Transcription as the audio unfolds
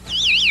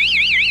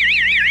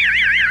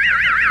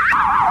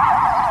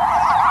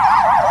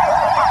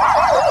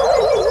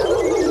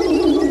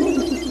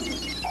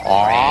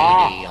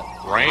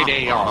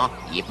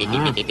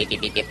Radio.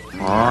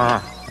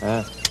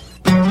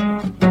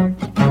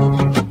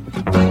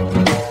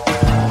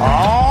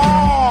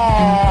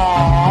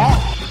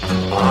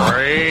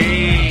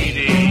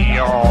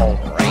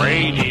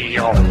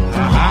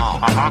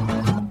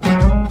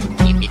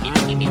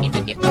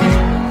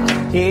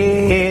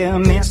 Yeah,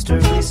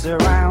 mystery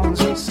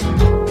surrounds us.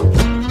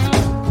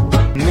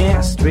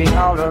 Mystery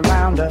all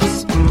around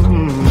us.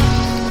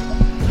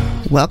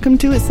 Welcome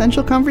to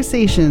Essential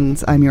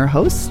Conversations. I'm your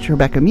host,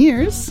 Rebecca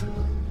Mears,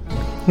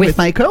 with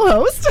my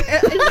co-host.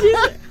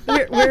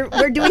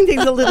 We're doing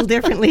things a little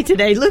differently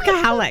today. Luca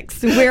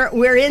Alex.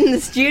 We're in the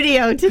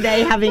studio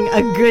today having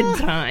a good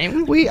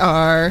time. We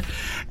are.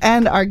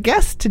 And our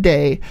guest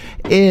today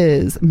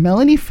is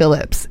Melanie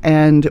Phillips,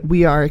 and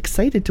we are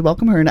excited to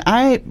welcome her. And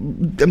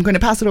I'm going to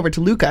pass it over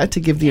to Luca to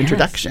give the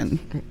introduction.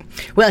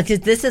 Well,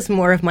 this is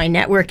more of my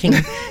networking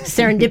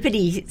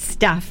serendipity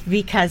stuff,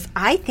 because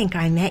I think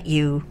I met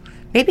you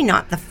maybe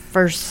not the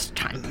first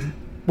time.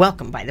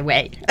 Welcome, by the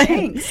way.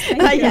 Thanks.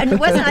 I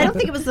don't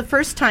think it was the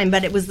first time,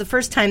 but it was the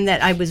first time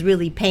that I was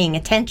really paying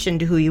attention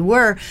to who you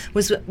were,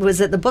 was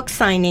at the book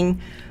signing,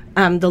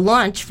 the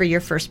launch for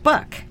your first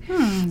book.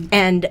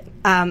 And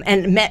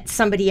met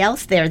somebody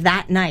else there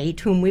that night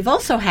whom we've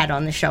also had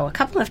on the show a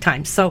couple of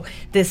times. So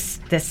this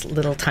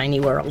little tiny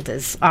world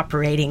is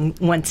operating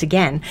once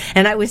again.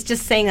 And I was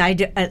just saying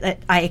I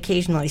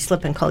occasionally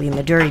slip and call you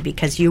Maduri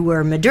because you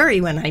were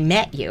Maduri when I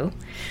met you.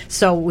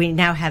 So we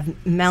now have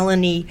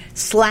Melanie /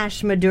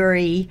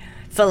 Maduri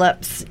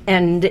Phillips,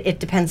 and it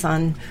depends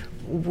on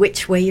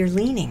which way you're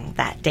leaning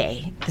that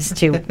day as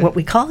to what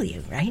we call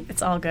you, right?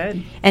 It's all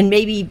good. And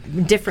maybe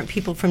different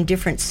people from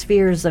different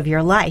spheres of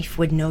your life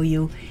would know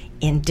you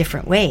in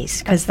different ways,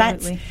 because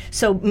that's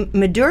so.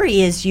 Maduri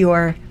is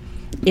your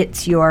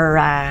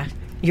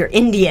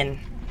Indian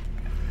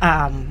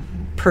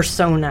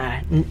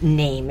persona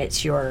name.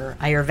 It's your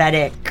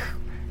Ayurvedic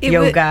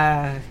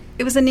yoga.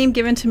 It was a name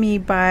given to me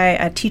by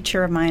a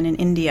teacher of mine in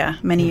India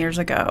many years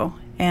ago.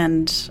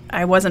 And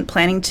I wasn't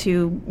planning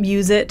to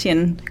use it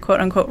in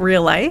quote-unquote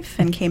real life,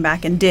 and came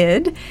back and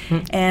did.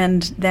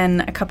 And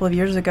then a couple of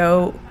years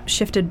ago,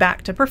 shifted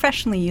back to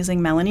professionally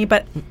using Melanie.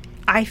 But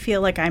I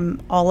feel like I'm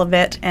all of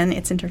it, and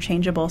it's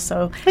interchangeable.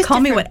 So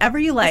call me whatever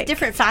you like. It's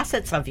different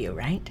facets of you,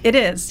 right? It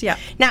is, yeah.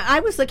 Now, I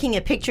was looking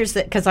at pictures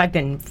because I've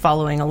been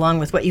following along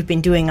with what you've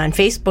been doing on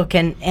Facebook,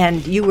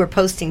 and you were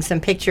posting some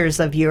pictures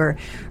of your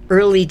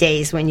early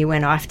days when you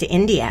went off to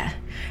India.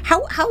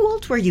 How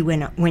old were you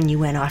when you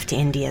went off to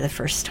India the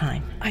first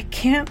time? I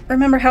can't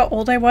remember how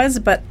old I was,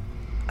 but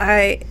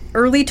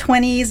early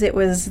 20s. It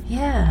was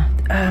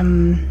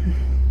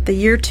the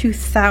year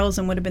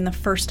 2000 would have been the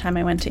first time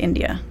I went to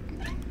India.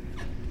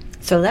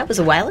 So that was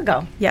a while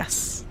ago.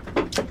 Yes.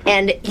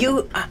 And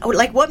you,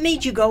 what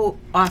made you go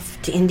off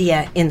to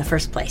India in the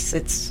first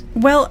place?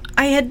 Well,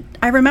 I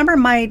remember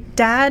my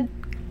dad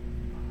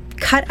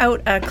cut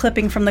out a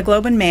clipping from the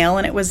Globe and Mail,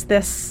 and it was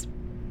this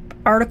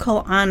article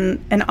on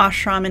an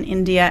ashram in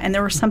India, and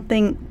there was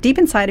something deep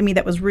inside of me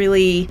that was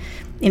really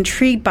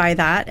intrigued by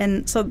that.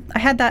 And so I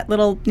had that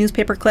little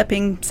newspaper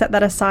clipping, set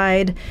that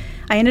aside.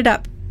 I ended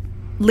up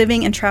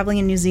living and traveling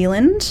in New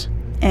Zealand,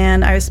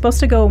 and I was supposed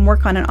to go and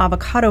work on an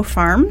avocado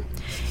farm.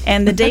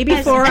 And the day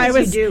before I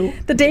was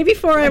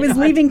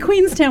leaving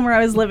Queenstown, where I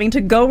was living, to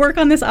go work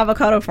on this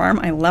avocado farm,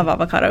 I love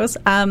avocados,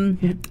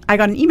 I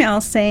got an email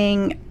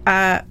saying,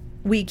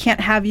 we can't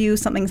have you,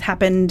 something's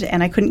happened,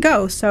 and I couldn't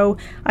go. So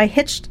I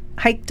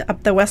hiked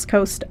up the west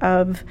coast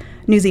of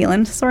New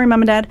Zealand. Sorry,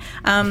 Mom and Dad.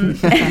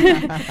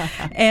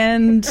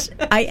 And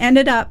I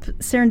ended up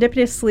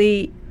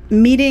serendipitously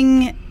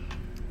meeting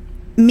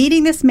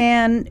this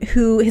man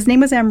who, his name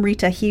was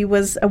Amrita. He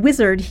was a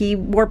wizard. He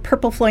wore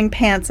purple flowing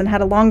pants and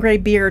had a long gray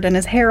beard and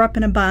his hair up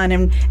in a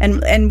bun,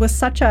 and was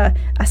such a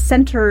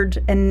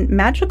centered and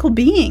magical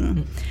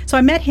being. So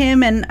I met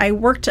him, and I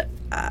worked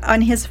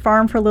on his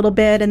farm for a little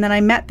bit, and then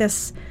I met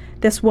this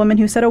woman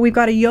who said, we've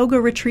got a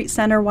yoga retreat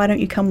center, why don't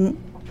you come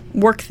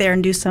work there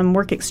and do some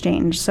work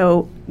exchange?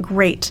 So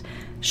great.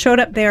 Showed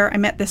up there, I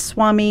met this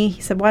Swami.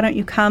 He said, why don't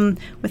you come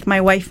with my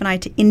wife and I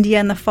to India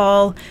in the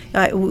fall?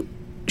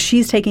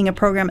 She's taking a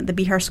program at the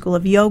Bihar School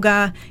of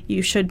Yoga.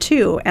 You should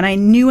too. And I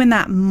knew in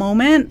that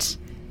moment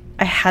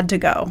I had to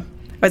go.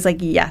 I was like,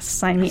 yes,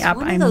 sign me up.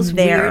 I'm those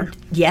there. Weird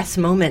yes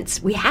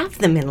moments. We have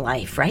them in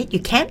life, right? You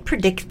can't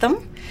predict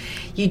them.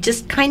 You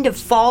just kind of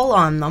fall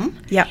on them.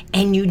 Yep.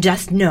 And you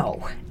just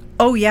know.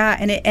 Oh yeah,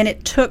 and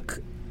it took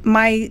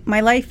my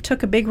life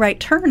took a big right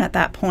turn at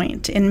that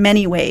point in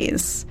many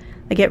ways.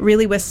 Like, it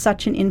really was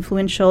such an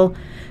influential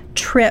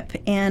trip.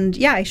 And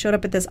yeah, I showed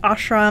up at this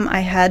ashram. I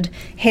had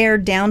hair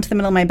down to the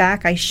middle of my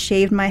back. I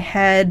shaved my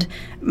head.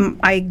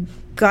 I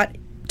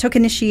took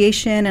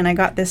initiation, and I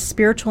got this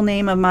spiritual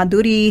name of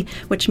Maduri,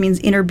 which means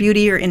inner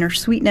beauty or inner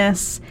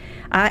sweetness.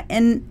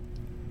 And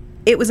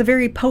it was a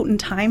very potent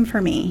time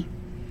for me.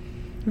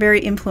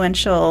 Very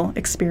influential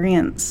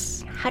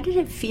experience. How did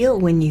it feel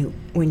when you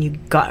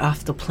got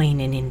off the plane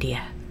in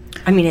India?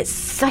 I mean, it's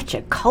such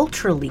a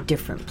culturally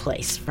different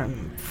place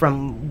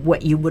from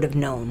what you would have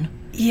known.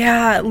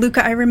 Yeah,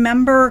 Luca, I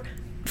remember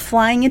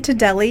flying into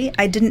Delhi.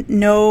 I didn't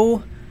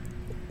know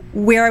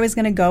where I was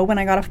going to go when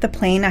I got off the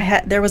plane.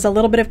 There was a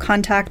little bit of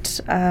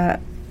contact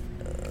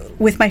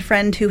with my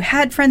friend who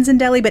had friends in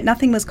Delhi, but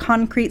nothing was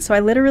concrete. So I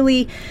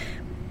literally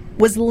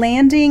was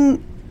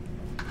landing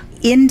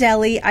in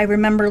Delhi. I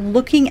remember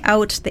looking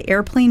out the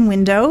airplane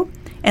window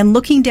and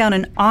looking down,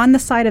 and on the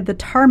side of the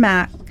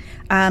tarmac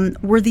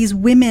were these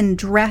women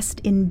dressed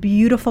in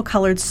beautiful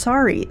colored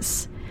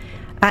saris.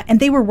 And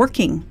they were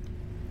working.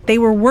 They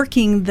were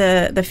working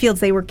the fields.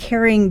 They were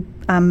carrying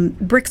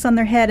bricks on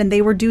their head, and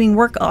they were doing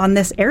work on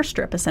this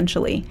airstrip,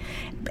 essentially.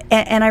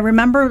 And I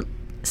remember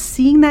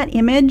seeing that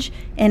image,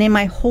 and in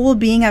my whole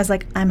being, I was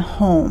like, I'm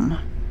home.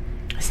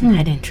 Isn't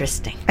that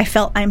interesting? I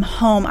felt I'm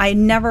home. I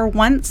never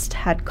once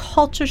had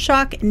culture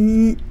shock.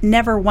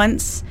 Never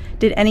once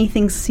did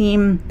anything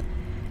seem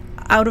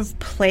out of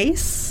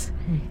place.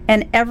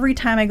 And every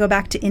time I go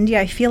back to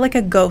India, I feel like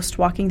a ghost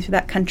walking through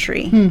that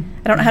country. I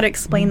don't know how to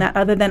explain that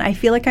other than I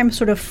feel like I'm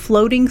sort of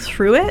floating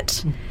through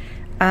it.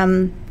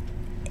 And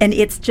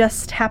it's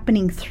just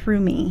happening through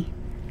me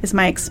is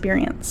my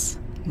experience.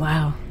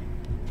 Wow.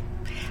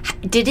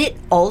 Did it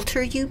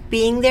alter you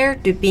being there,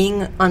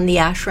 being on the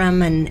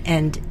ashram?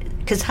 And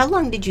because how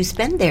long did you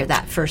spend there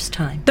that first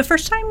time? The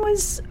first time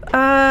was...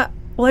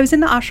 Well, I was in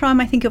the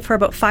ashram, I think, for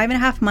about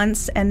 5.5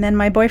 months, and then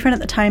my boyfriend at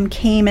the time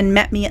came and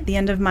met me at the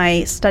end of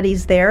my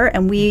studies there,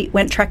 and we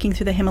went trekking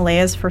through the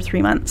Himalayas for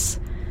 3 months.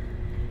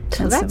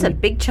 So that's a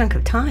big chunk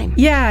of time.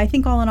 Yeah, I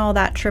think all in all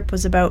that trip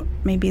was about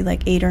maybe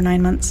like 8 or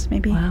 9 months,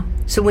 maybe. Wow.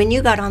 So when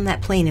you got on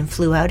that plane and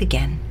flew out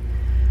again,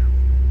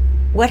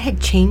 what had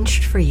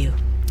changed for you?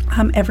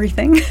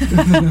 Everything.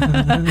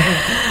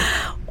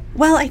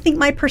 Well, I think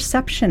my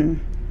perception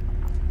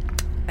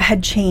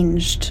had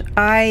changed.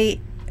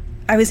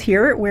 I was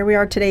here, where we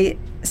are today,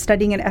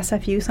 studying at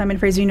SFU, Simon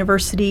Fraser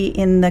University,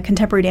 in the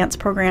contemporary dance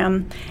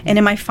program. And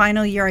in my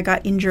final year, I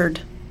got injured.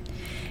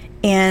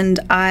 And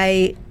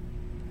I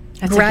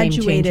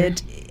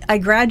graduated. I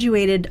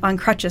graduated on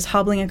crutches,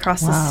 hobbling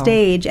across the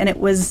stage. And it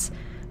was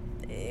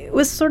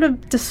sort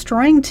of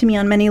destroying to me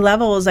on many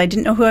levels. I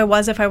didn't know who I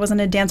was if I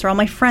wasn't a dancer. All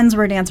my friends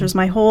were dancers.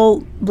 My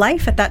whole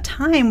life at that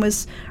time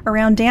was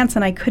around dance,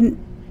 and I couldn't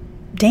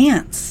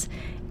dance.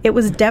 It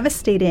was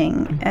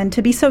devastating, and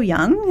to be so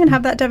young and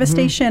have that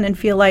devastation and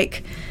feel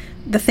like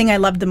the thing I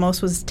loved the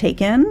most was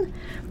taken.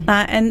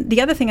 And the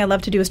other thing I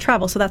love to do is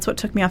travel, so that's what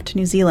took me off to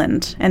New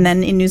Zealand. And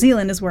then in New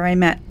Zealand is where I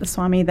met the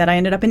Swami that I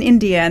ended up in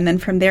India, and then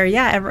from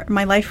there,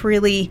 my life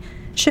really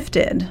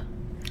shifted.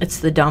 It's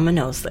the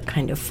dominoes that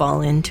kind of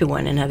fall into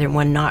one another.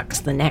 One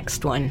knocks the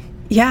next one.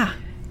 Yeah.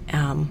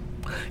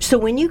 So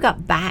when you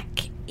got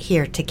back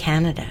here to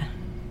Canada,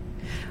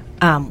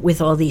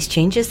 with all these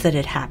changes that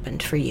had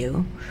happened for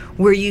you,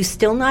 were you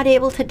still not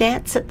able to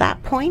dance at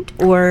that point,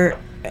 or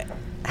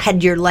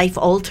had your life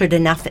altered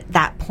enough at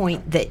that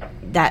point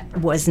that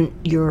wasn't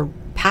your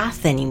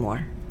path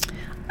anymore?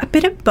 A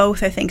bit of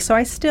both, I think. So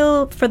I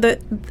still, for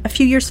a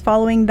few years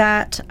following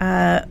that,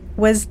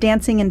 was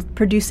dancing and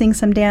producing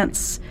some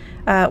dance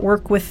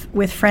work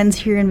with friends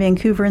here in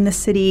Vancouver in the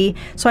city.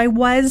 So I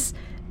was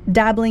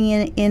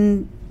dabbling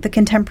in the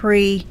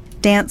contemporary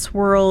dance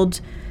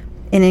world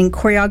and in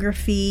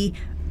choreography,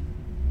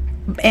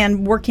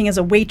 and working as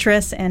a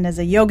waitress and as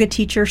a yoga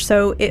teacher.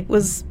 So it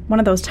was one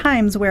of those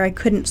times where I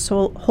couldn't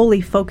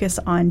wholly focus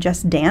on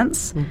just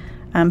dance.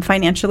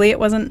 Financially, it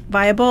wasn't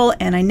viable,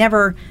 and I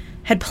never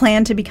had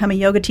planned to become a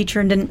yoga teacher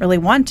and didn't really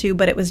want to,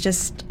 but it was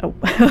just a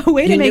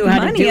way to make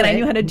money, and I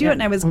knew how to do it,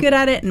 and I was good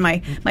at it, and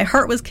my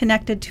heart was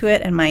connected to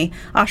it, and my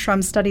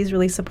ashram studies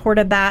really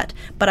supported that.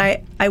 But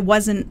I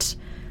wasn't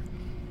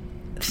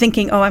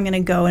thinking, I'm going to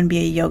go and be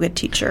a yoga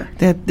teacher.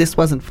 That this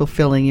wasn't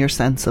fulfilling your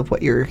sense of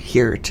what you're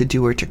here to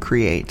do or to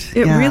create.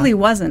 It really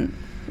wasn't,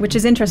 which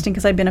is interesting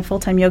because I've been a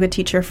full-time yoga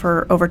teacher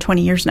for over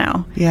 20 years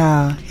now.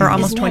 Yeah. Or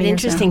almost 20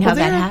 years interesting now. how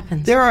that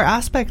happens. There are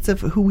aspects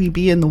of who we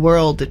be in the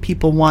world that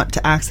people want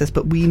to access,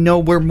 but we know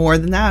we're more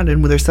than that,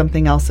 and there's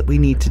something else that we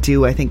need to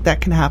do. I think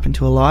that can happen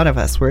to a lot of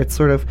us, where it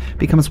sort of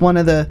becomes one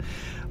of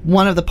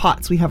the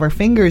pots we have our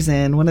fingers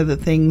in, one of the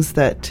things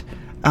that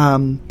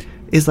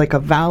is like a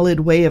valid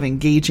way of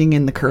engaging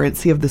in the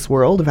currency of this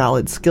world, a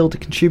valid skill to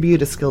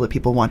contribute, a skill that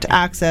people want to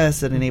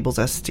access, that enables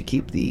us to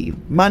keep the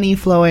money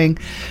flowing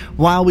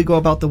while we go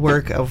about the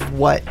work of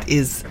what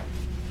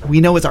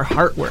we know is our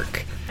heart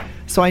work.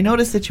 So I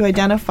noticed that you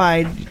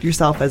identified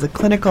yourself as a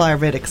clinical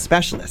Ayurvedic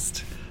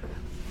specialist.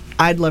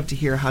 I'd love to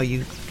hear how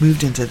you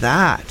moved into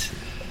that.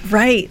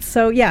 Right.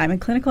 So yeah, I'm a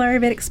clinical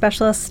Ayurvedic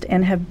specialist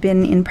and have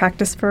been in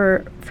practice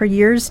for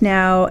years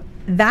now.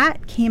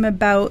 That came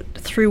about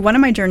through one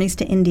of my journeys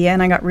to India,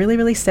 and I got really,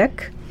 really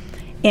sick.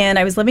 And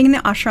I was living in the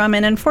ashram,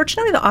 and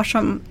unfortunately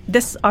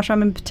this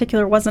ashram in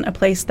particular, wasn't a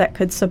place that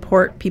could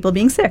support people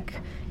being sick.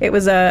 It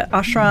was a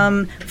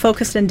ashram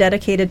focused and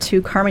dedicated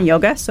to karma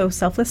yoga, so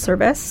selfless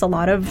service, a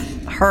lot of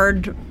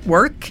hard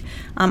work,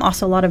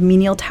 also a lot of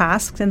menial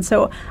tasks. And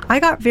so I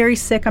got very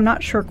sick. I'm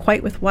not sure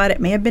quite with what. It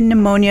may have been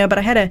pneumonia, but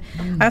I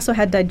also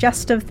had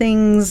digestive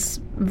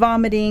things,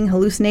 vomiting,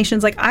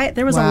 hallucinations.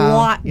 There was a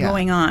lot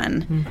going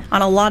on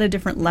a lot of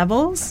different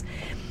levels.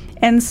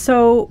 And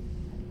so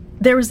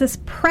there was this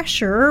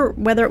pressure,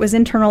 whether it was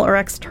internal or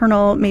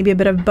external, maybe a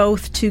bit of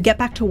both, to get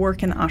back to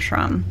work in the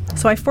ashram.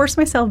 So I forced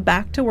myself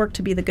back to work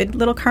to be the good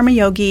little karma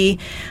yogi.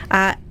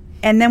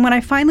 And then when I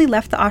finally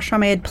left the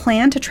ashram, I had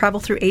planned to travel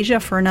through Asia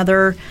for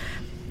another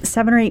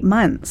 7 or 8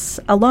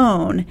 months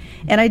alone.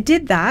 And I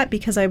did that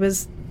because I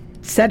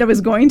said I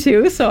was going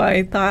to. So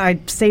I thought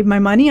I'd save my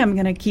money. I'm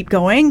going to keep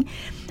going.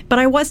 But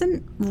I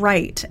wasn't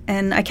right.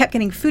 And I kept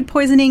getting food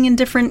poisoning in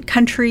different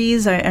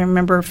countries. I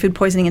remember food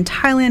poisoning in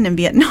Thailand and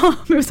Vietnam.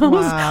 It was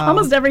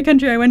almost every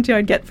country I went to,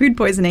 I'd get food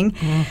poisoning.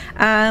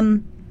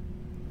 And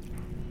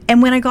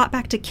when I got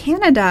back to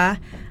Canada,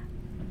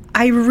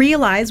 I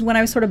realized when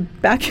I was sort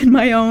of back in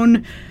my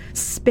own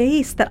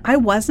space that I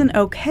wasn't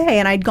okay.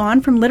 And I'd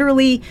gone from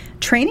literally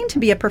training to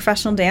be a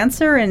professional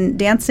dancer and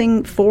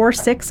dancing 4,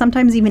 6,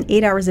 sometimes even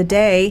 8 hours a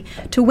day,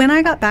 to when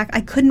I got back,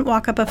 I couldn't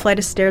walk up a flight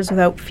of stairs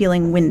without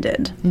feeling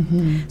winded.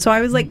 So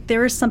I was like,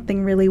 there is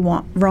something really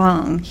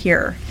wrong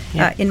here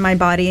in my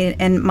body.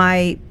 And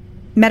my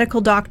medical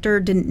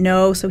doctor didn't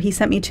know, so he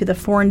sent me to the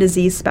foreign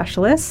disease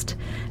specialist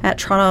at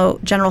Toronto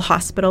General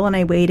Hospital, and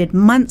I waited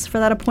months for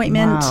that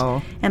appointment.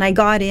 And I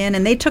got in,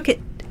 and they took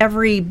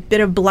every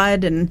bit of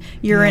blood and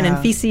urine and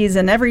feces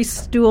and every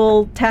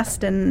stool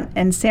test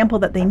and sample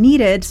that they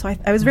needed. So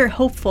I was very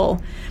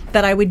hopeful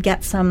that I would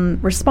get some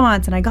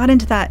response. And I got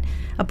into that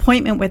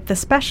appointment with the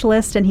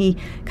specialist, and he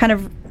kind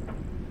of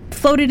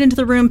floated into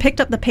the room,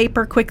 picked up the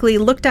paper quickly,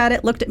 looked at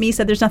it, looked at me,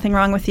 said, "There's nothing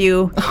wrong with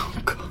you,"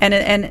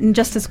 and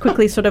just as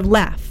quickly sort of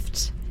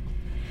left.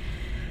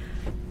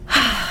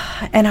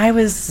 And I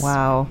was...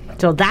 Wow.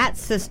 So that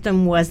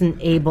system wasn't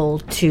able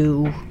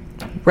to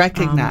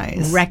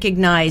Recognize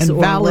and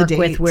or validate.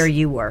 Work with where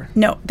you were.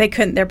 No, they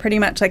couldn't. They're pretty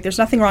much like, there's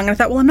nothing wrong. And I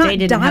thought, well, I'm not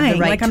dying.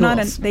 Like, I'm not.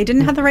 They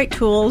didn't have the right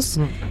tools.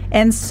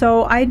 And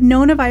so I'd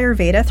known of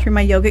Ayurveda through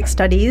my yogic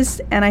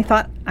studies, and I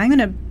thought, I'm going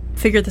to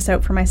figure this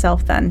out for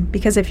myself then,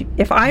 because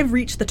if I've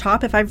reached the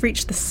top, if I've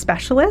reached the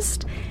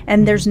specialist,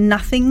 and there's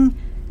nothing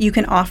you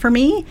can offer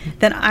me,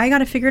 then I got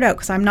to figure it out,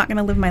 because I'm not going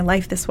to live my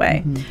life this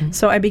way.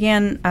 So I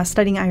began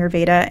studying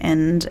Ayurveda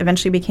and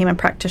eventually became a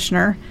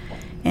practitioner,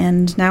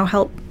 and now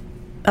help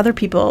other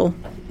people,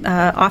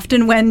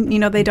 often when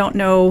they don't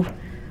know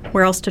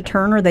where else to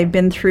turn, or they've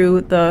been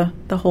through the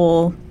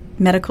whole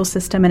medical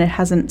system and it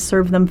hasn't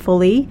served them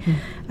fully.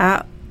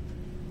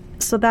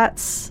 So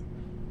that's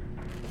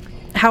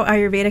how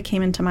Ayurveda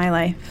came into my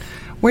life.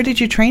 Where did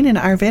you train in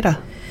Ayurveda?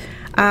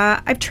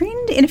 I've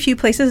trained in a few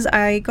places.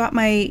 I got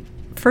my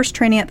first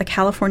training at the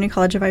California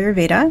College of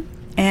Ayurveda,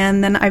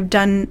 and then I've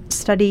done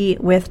study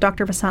with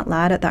Dr. Vasant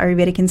Lad at the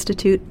Ayurvedic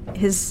Institute.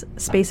 His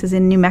space is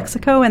in New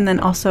Mexico, and then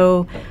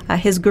also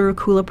his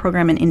Gurukula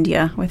program in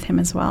India with him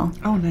as well.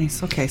 Oh,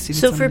 nice. Okay.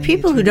 So for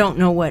people who don't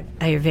know what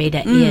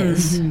Ayurveda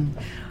is,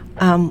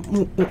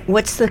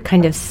 what's the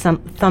kind of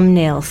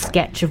thumbnail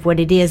sketch of what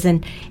it is,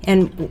 and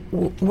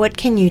what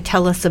can you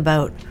tell us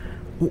about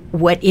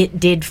what it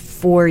did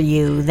for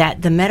you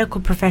that the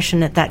medical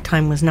profession at that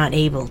time was not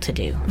able to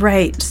do?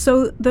 Right.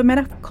 So the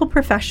medical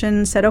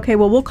profession said, okay,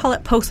 well, we'll call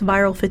it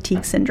post-viral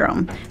fatigue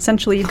syndrome.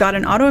 Essentially, you've got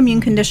an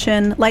autoimmune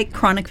condition like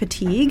chronic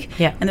fatigue,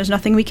 and there's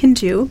nothing we can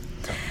do.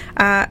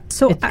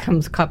 So it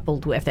comes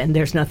coupled with, and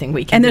there's nothing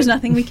we can do. And there's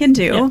nothing we can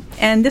do.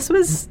 And this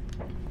was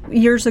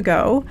years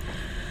ago.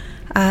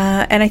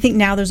 And I think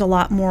now there's a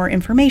lot more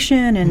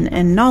information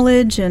and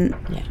knowledge and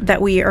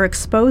that we are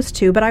exposed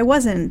to, but I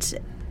wasn't.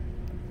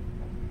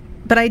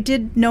 But I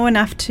did know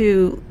enough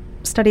to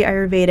study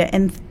Ayurveda,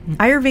 and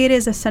Ayurveda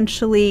is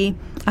essentially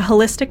a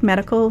holistic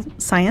medical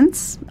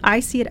science. I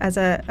see it as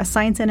a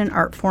science and an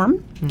art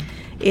form.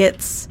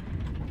 It's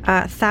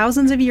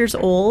thousands of years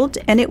old,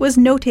 and it was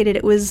notated.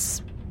 It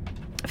was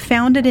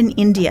founded in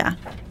India,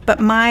 but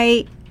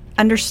my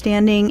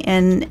understanding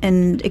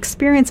and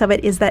experience of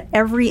it is that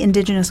every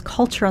indigenous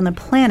culture on the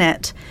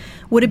planet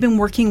would have been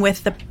working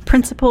with the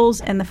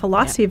principles and the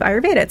philosophy of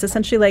Ayurveda. It's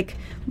essentially like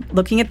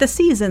looking at the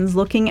seasons,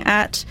 looking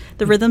at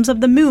the rhythms of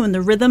the moon,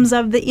 the rhythms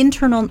of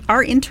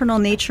our internal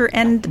nature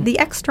and the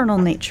external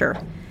nature.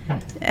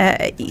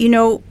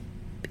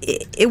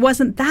 It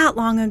wasn't that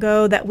long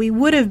ago that we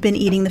would have been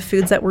eating the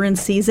foods that were in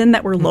season,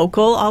 that were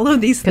local, all of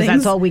these things.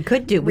 Because that's all we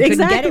could do. We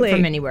couldn't get it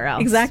from anywhere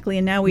else. Exactly.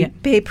 And now we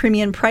pay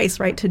premium price,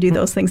 right, to do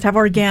those things, to have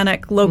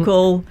organic,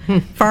 local,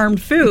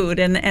 farmed food.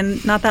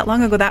 And not that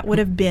long ago, that would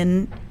have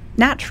been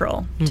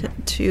natural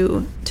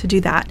to do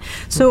that.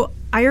 So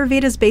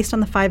Ayurveda is based on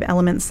the 5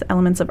 elements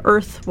of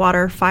earth,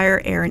 water, fire,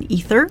 air, and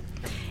ether.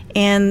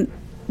 And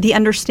the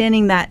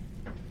understanding that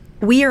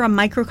we are a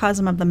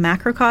microcosm of the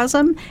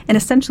macrocosm, and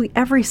essentially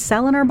every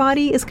cell in our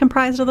body is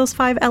comprised of those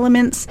 5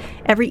 elements.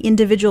 Every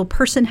individual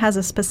person has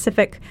a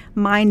specific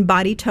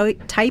mind-body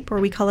type, or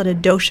we call it a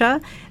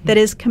dosha, that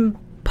is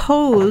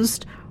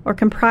composed or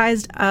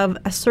comprised of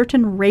a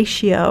certain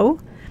ratio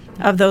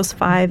of those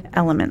 5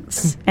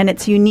 elements, and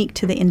it's unique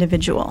to the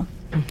individual.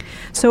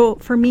 So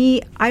for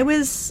me, I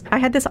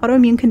had this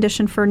autoimmune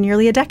condition for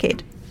nearly a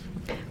decade.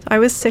 So I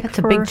was sick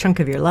for a big chunk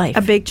of your life.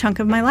 A big chunk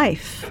of my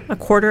life, a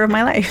quarter of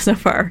my life so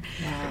far.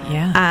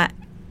 Yeah.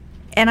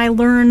 And I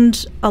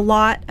learned a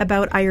lot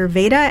about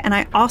Ayurveda, and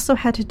I also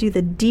had to do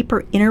the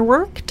deeper inner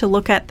work to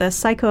look at the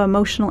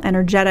psycho-emotional,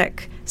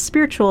 energetic,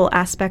 spiritual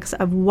aspects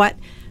of what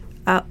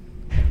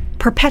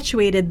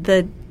perpetuated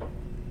the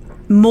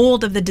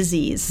mold of the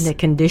disease. The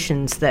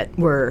conditions that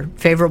were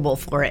favorable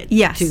for it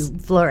Yes. to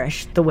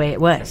flourish the way it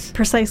was.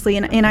 Precisely.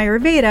 In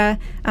Ayurveda,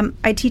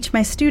 I teach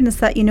my students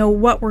that,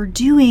 what we're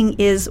doing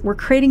is we're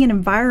creating an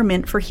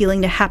environment for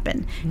healing to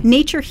happen.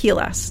 Nature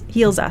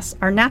heals us.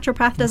 Our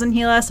naturopath doesn't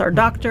heal us. Our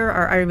doctor,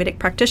 our Ayurvedic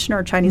practitioner,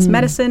 or Chinese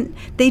medicine,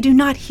 they do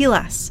not heal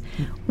us.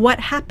 What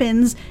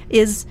happens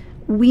is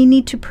we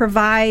need to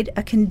provide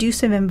a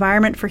conducive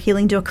environment for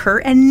healing to occur,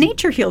 and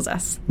nature heals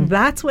us.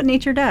 That's what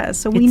nature does.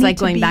 So we It's need like to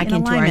going be back in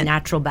into our alignment.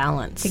 natural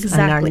balance.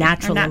 Exactly. And our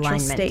natural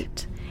alignment.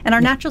 State. And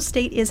our natural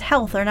state is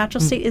health. Our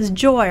natural state is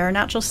joy. Our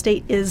natural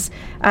state is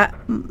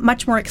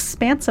much more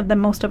expansive than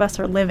most of us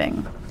are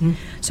living.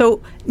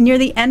 So near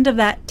the end of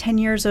that 10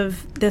 years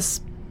of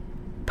this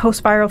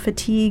post-viral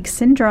fatigue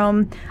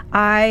syndrome,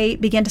 I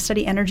began to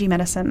study energy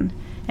medicine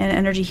and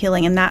energy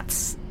healing. And that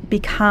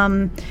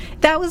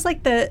was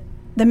like the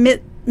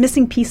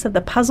missing piece of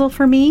the puzzle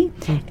for me.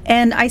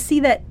 And I see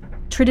that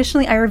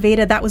traditionally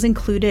Ayurveda, that was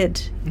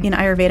included in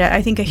Ayurveda.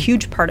 I think a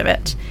huge part of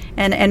it.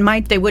 And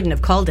They wouldn't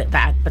have called it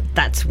that, but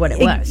that's what it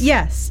was.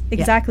 Yes,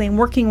 exactly. And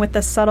working with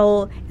the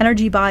subtle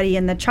energy body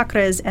and the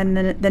chakras and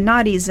the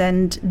nadis,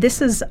 and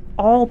this is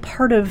all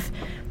part of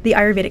the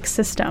Ayurvedic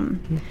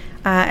system.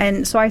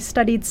 And so I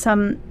studied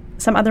some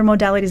other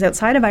modalities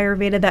outside of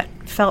Ayurveda that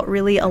felt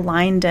really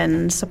aligned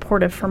and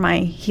supportive for my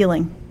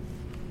healing.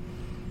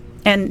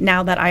 And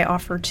now that I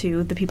offer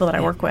to the people that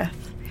I work with.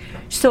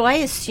 So I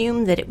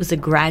assume that it was a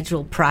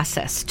gradual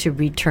process to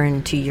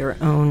return to your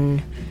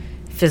own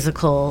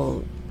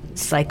physical,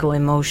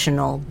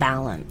 psycho-emotional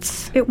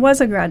balance. It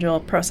was a gradual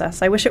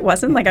process. I wish it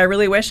wasn't. I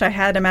really wish I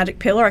had a magic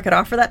pill or I could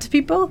offer that to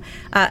people.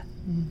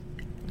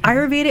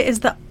 Ayurveda is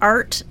the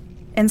art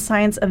and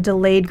science of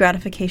delayed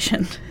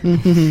gratification.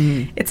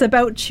 It's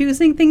about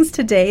choosing things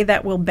today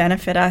that will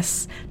benefit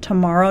us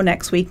tomorrow,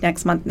 next week,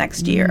 next month,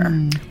 next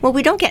year. Well,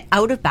 we don't get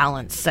out of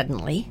balance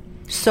suddenly,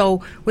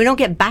 so we don't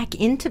get back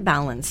into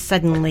balance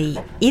suddenly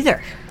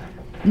either.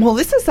 Well,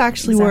 this is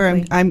actually where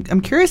Exactly. I'm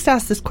curious to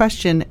ask this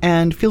question,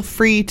 and feel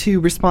free to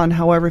respond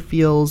however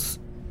feels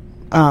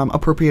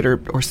appropriate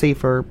or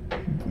safe or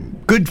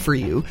good for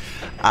you.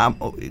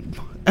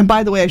 And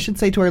by the way, I should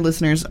say to our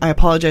listeners, I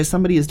apologize.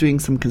 Somebody is doing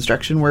some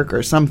construction work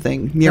or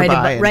something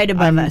nearby. Right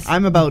above us.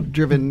 I'm about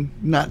driven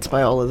nuts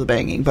by all of the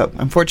banging, but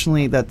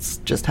unfortunately, that's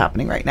just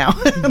happening right now.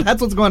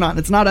 That's what's going on.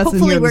 It's not us in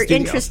Hopefully here in the we're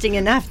studio. interesting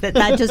enough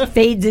that just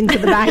fades into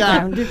the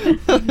background.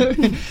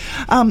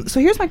 So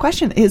here's my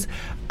question: is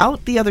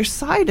out the other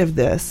side of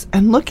this,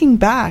 and looking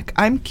back,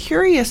 I'm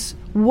curious,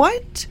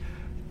 what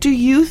do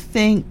you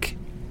think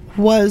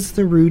was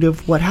the root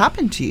of what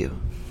happened to you?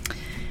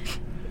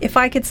 If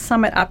I could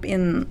sum it up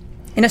in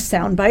a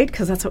soundbite,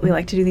 because that's what we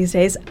like to do these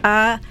days,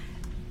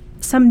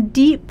 some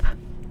deep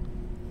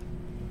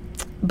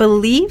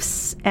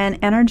beliefs and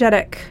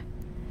energetic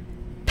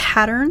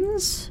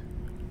patterns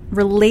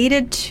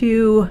related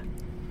to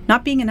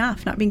not being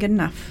enough, not being good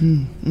enough.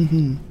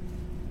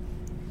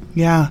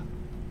 Yeah.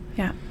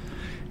 Yeah.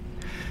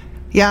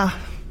 Yeah.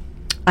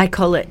 I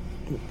call it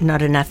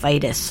not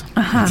enough-itis.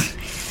 And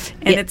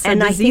it's a I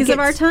disease think of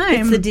our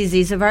time. It's the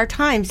disease of our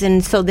times,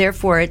 and so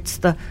therefore it's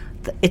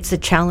a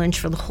challenge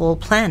for the whole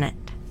planet.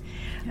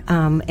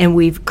 And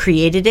we've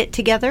created it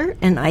together,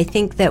 and I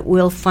think that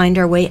we'll find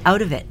our way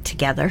out of it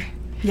together.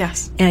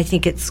 Yes. And I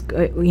think it's,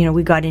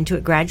 we got into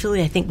it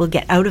gradually. I think we'll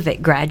get out of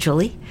it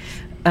gradually.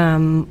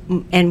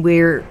 And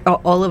we're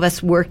all of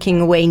us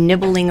working away,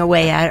 nibbling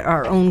away at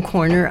our own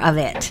corner of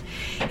it.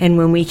 And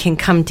when we can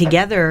come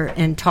together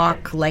and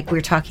talk like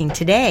we're talking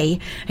today,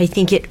 I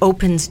think it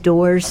opens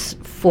doors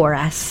for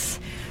us.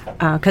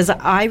 Because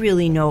I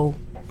really know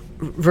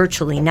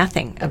virtually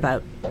nothing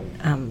about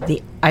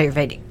the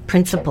Ayurvedic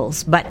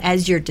principles. But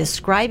as you're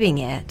describing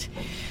it,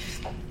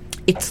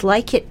 it's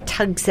like it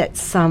tugs at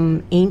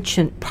some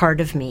ancient part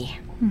of me.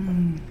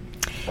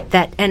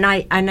 That and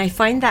I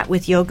find that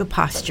with yoga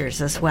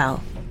postures as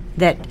well.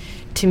 That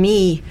to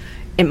me,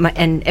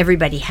 and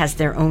everybody has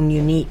their own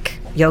unique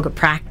yoga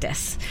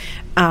practice.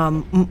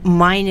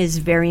 Mine is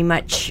very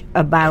much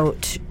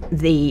about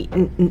the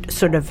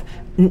sort of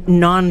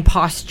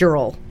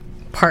non-postural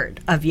part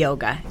of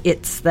yoga.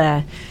 It's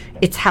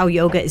how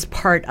yoga is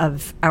part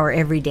of our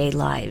everyday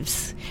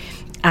lives.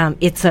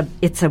 It's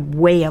a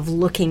way of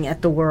looking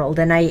at the world,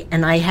 and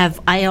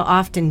I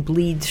often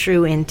bleed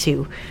through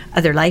into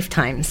other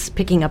lifetimes,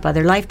 picking up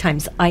other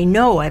lifetimes. I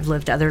know I've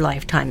lived other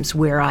lifetimes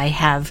where I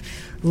have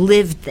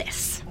lived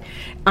this,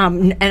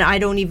 and I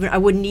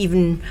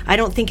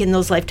don't think in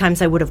those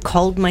lifetimes I would have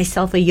called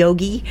myself a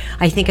yogi.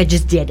 I think I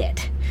just did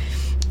it.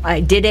 I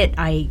did it.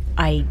 I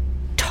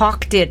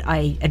talked it,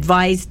 I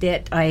advised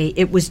it,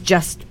 it was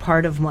just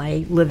part of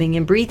my living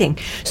and breathing.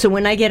 So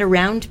when I get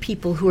around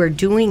people who are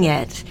doing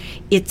it,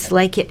 it's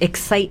like it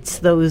excites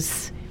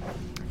the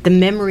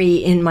memory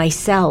in my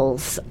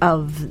cells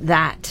of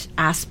that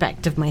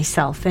aspect of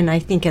myself. And I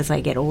think as I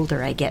get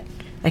older, I get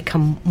I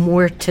come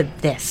more to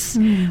this,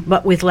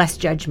 but with less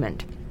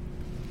judgment.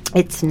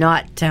 It's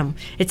not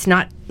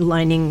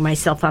lining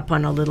myself up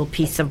on a little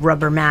piece of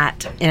rubber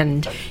mat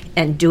and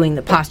doing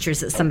the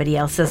postures that somebody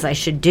else says I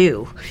should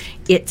do.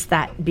 It's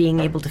that being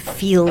able to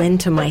feel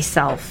into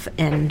myself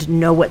and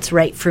know what's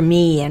right for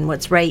me and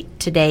what's right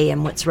today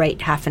and what's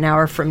right half an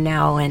hour from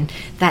now, and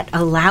that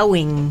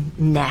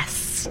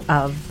allowingness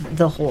of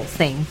the whole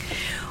thing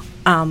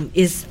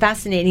is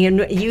fascinating.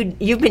 And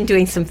you've been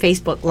doing some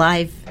Facebook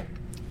Live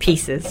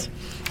pieces.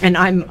 And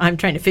I'm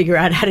trying to figure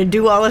out how to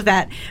do all of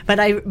that.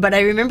 But I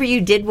remember you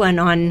did one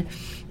on,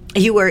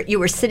 you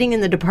were sitting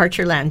in the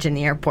departure lounge in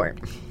the airport,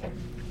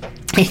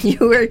 and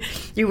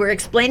you were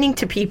explaining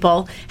to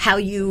people how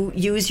you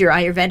use your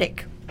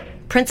Ayurvedic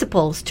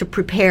principles to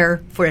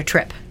prepare for a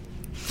trip.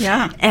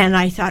 Yeah. And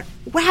I thought,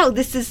 wow,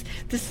 this is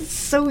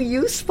so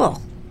useful,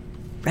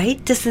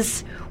 right? This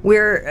is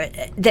where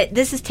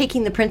this is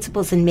taking the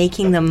principles and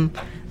making them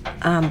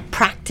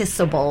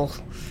practicable,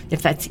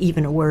 if that's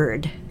even a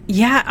word.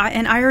 Yeah,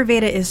 and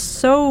Ayurveda is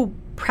so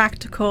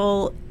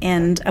practical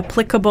and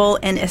applicable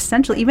and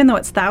essential, even though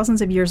it's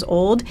thousands of years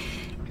old.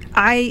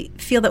 I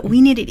feel that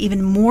we need it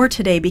even more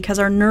today because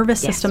our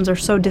nervous systems are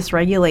so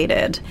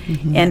dysregulated.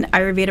 And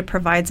Ayurveda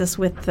provides us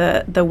with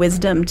the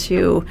wisdom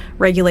to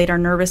regulate our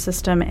nervous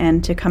system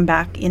and to come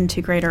back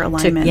into greater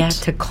alignment.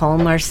 To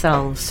calm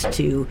ourselves,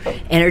 to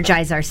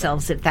energize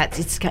ourselves. If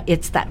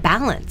it's that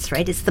balance,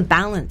 right? It's the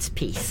balance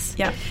piece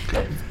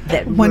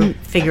that we're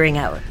figuring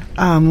out.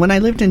 When I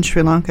lived in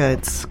Sri Lanka,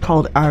 it's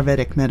called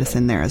Ayurvedic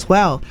medicine there as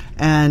well.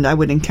 And I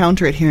would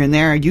encounter it here and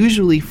there,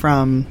 usually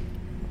from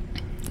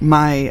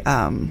my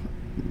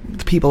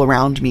the people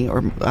around me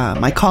or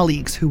my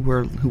colleagues who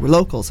were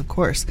locals, of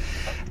course,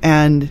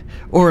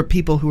 or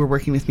people who were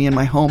working with me in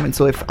my home. And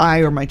so if I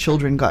or my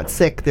children got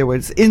sick, there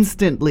was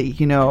instantly,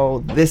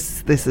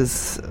 this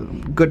is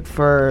good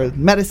for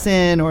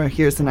medicine, or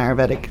here's an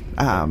Ayurvedic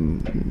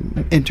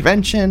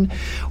intervention,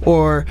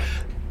 or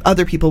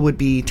other people would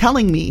be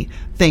telling me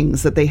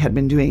things that they had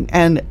been doing.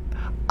 And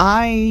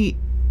I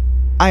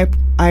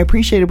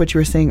appreciated what you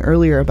were saying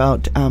earlier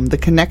about the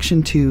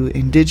connection to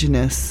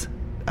indigenous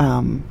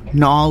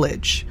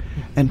knowledge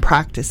and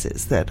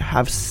practices that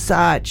have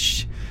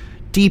such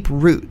deep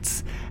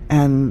roots.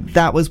 And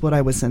that was what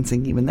I was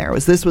sensing even there.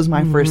 This was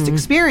my first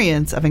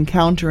experience of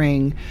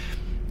encountering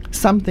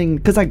something,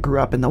 because I grew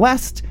up in the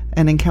West,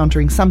 and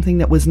encountering something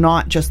that was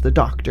not just the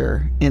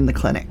doctor in the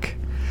clinic.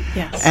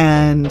 Yes.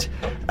 And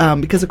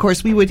because of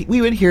course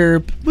we'll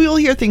hear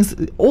things,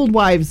 old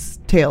wives'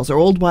 tales or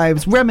old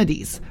wives'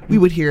 remedies. We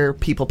would hear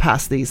people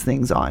pass these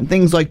things on.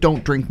 Things like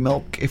don't drink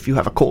milk if you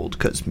have a cold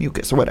because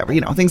mucus or whatever,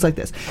 things like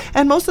this.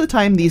 And most of the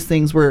time these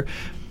things were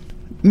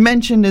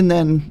mentioned and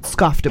then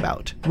scoffed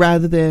about,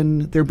 rather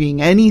than there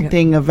being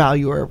anything of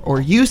value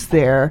or use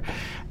there.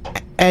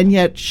 And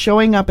yet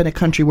showing up in a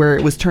country where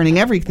it was turning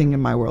everything in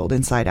my world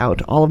inside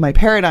out, all of my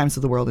paradigms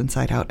of the world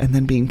inside out, and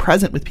then being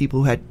present with people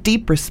who had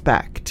deep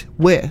respect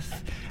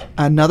with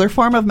another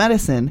form of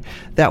medicine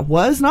that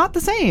was not the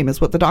same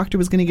as what the doctor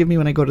was going to give me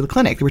when I go to the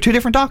clinic. There were two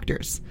different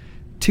doctors,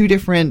 two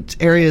different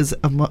areas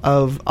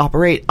of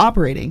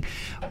operating,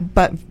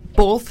 but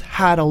both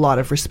had a lot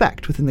of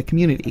respect within the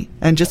community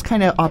and just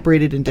kind of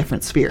operated in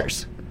different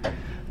spheres.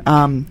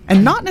 And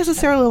not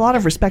necessarily a lot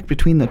of respect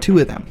between the two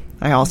of them,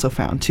 I also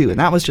found too, and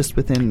that was just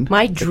within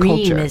my the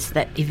dream culture. is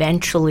that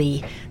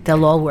eventually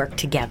they'll all work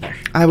together.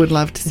 I would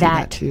love to see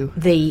that too.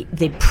 The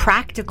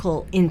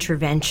practical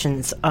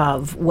interventions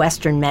of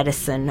Western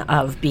medicine,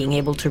 of being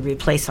able to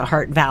replace a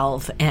heart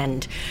valve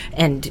and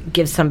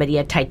give somebody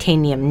a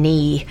titanium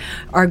knee,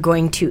 are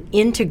going to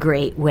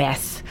integrate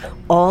with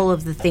all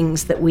of the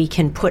things that we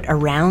can put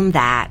around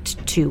that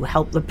to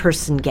help the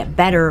person get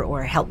better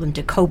or help them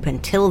to cope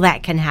until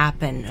that can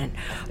happen. And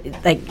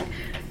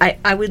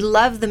I would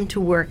love them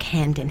to work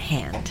hand in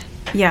hand.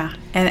 Yeah,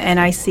 and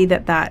I see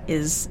that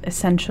is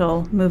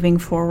essential moving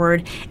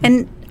forward.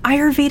 And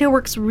Ayurveda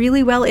works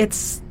really well.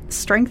 Its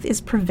strength is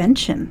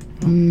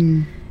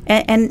prevention.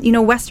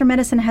 And Western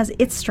medicine has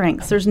its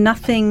strengths. There's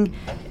nothing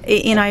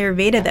in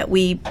Ayurveda that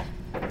we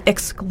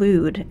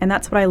exclude, and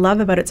that's what I love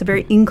about it. It's a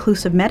very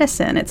inclusive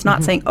medicine. It's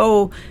not saying,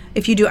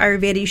 if you do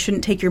Ayurveda you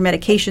shouldn't take your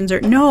medications,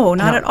 or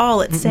not at all.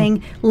 It's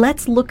saying,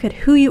 let's look at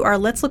who you are,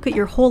 let's look at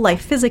your whole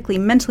life, physically,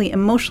 mentally,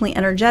 emotionally,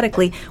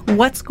 energetically,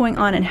 what's going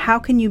on, and how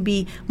can you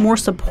be more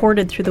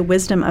supported through the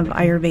wisdom of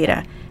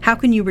Ayurveda? How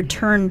can you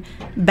return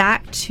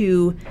back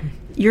to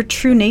your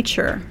true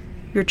nature,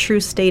 your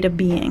true state of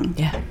being?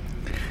 Yeah.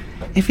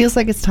 It feels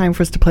like it's time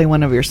for us to play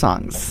one of your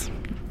songs.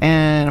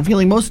 And I'm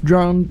feeling most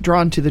drawn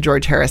to the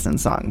George Harrison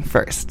song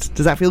first.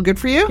 Does that feel good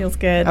for you? Feels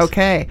good.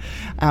 Okay.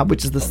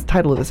 Which is the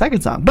title of the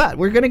second song. But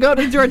we're going to go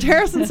to the George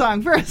Harrison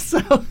song first. So,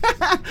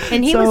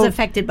 and he was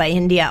affected by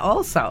India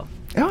also.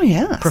 Oh,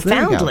 yeah.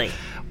 Profoundly.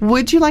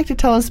 Would you like to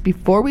tell us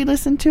before we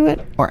listen to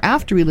it or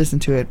after we listen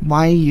to it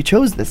why you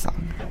chose this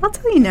song? I'll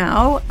tell you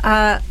now.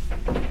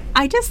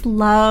 I just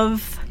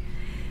love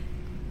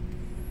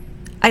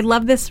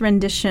this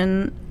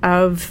rendition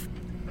of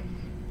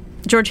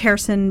George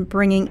Harrison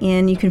bringing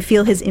in, you can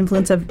feel his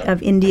influence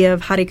of India,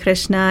 of Hare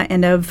Krishna,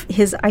 and of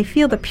his, I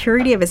feel the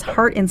purity of his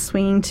heart in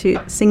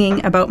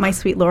singing about My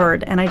Sweet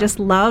Lord. And I just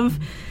love,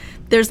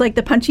 there's like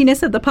the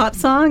punchiness of the pop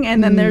song,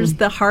 and then there's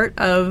the heart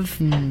of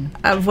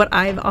what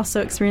I've also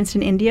experienced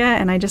in India.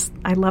 And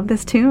I love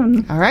this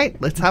tune. All right,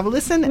 let's have a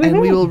listen, and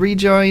we will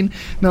rejoin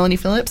Melanie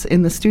Phillips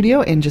in the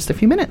studio in just a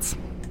few minutes.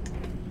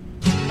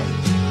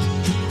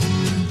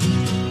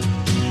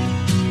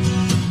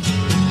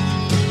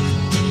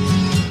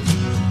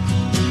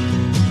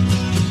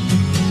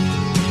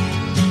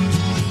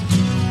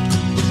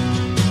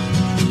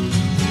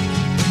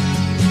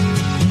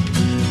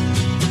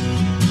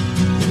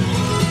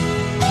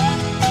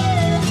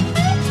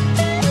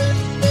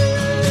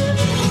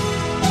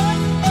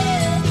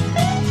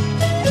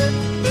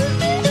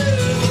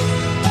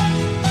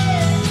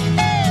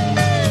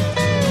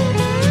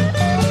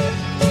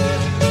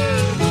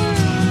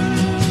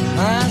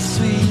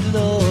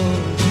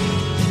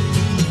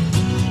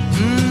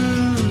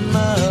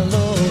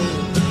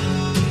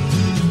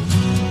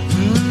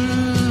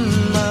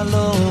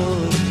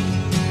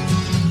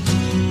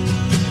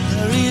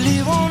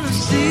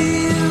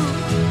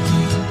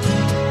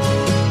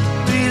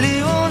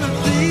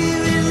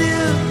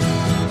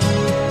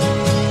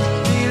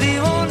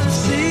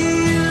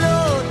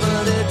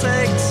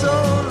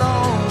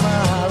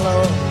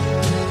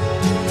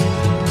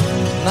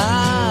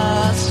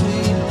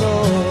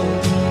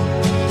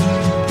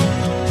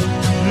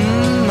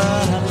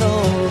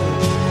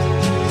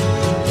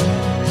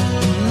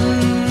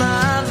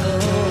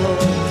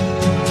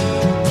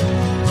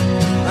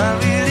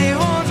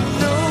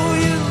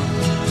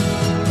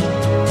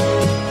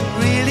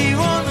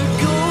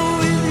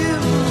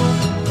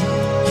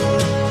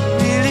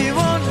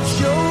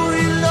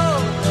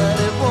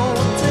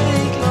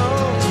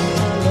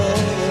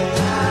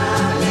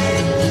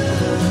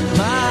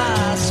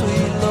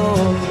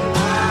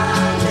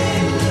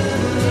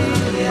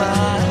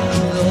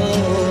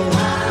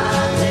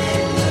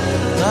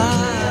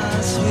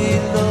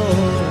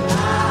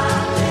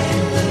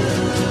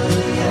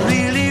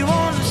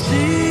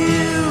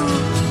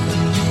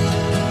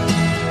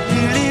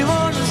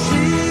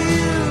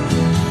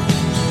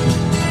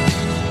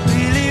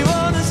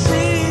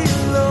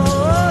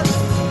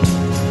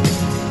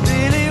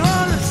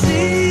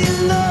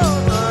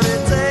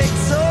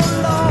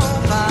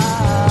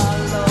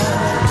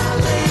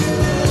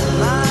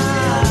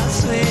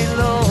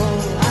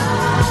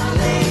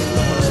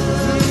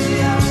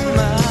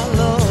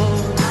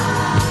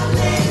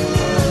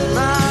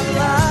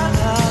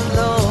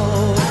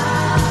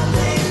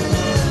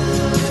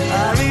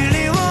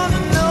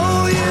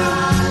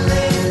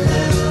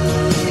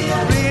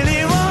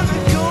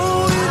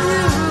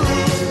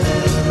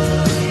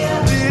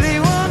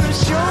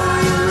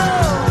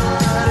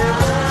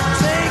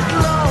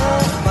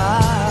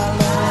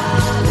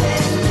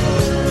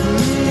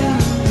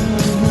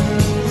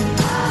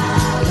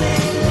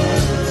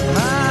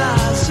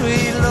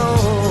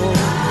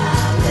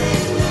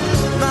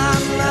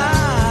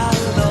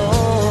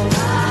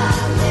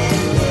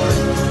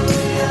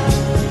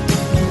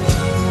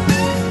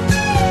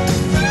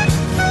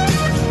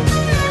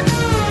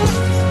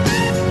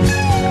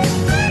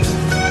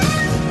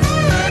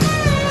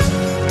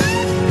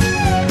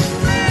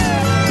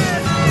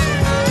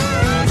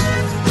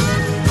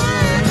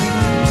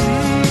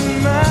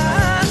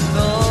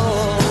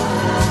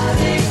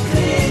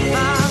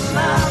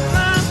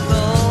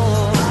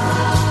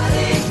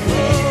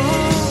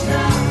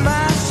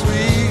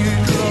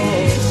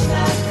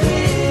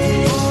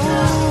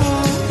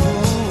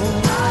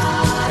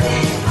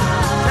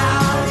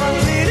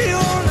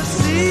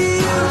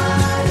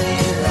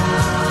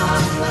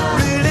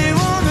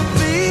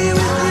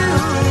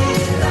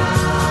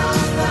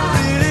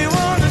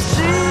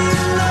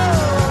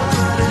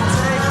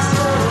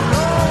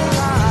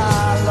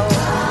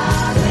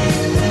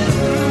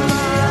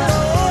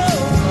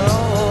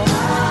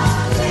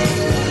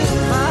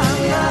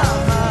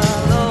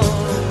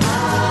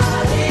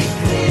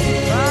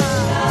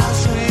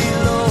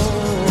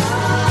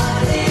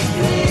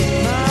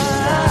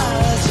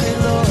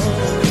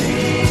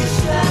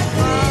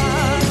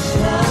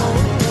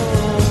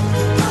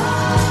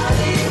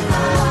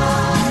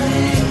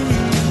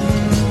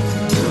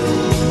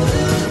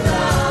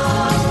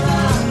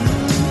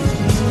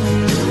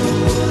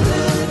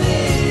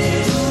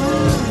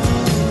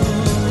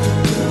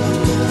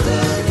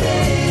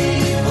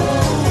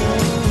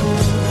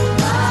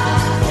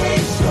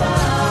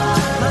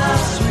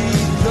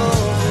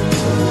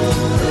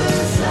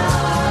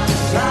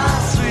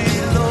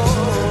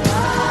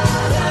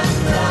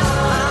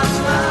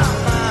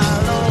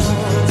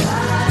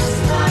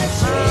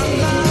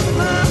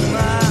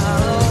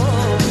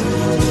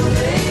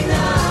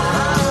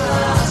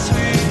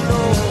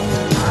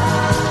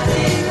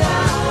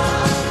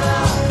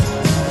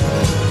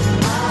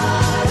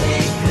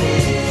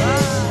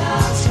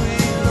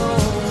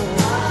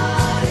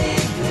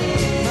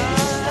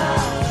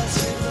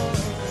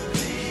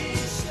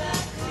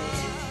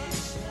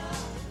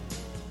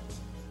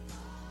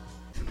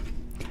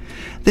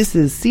 This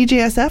is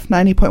CJSF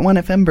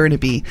 90.1 FM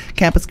Burnaby,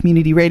 campus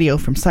community radio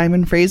from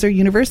Simon Fraser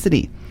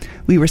University.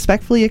 We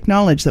respectfully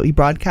acknowledge that we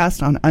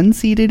broadcast on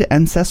unceded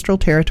ancestral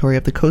territory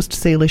of the Coast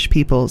Salish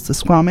peoples, the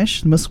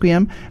Squamish, the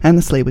Musqueam, and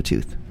the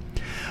Tsleil-Waututh.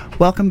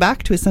 Welcome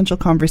back to Essential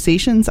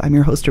Conversations. I'm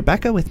your host,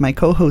 Rebecca, with my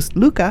co-host,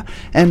 Luca,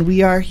 and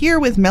we are here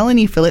with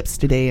Melanie Phillips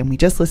today, and we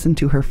just listened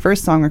to her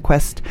first song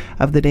request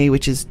of the day,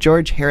 which is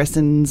George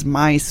Harrison's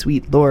My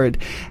Sweet Lord,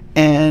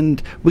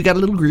 and we got a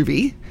little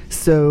groovy,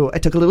 so I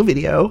took a little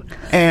video,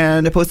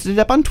 and I posted it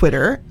up on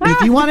Twitter.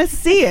 If you want to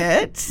see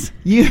it,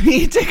 you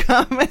need to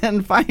come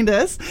and find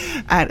us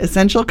at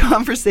Essential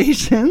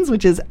Conversations,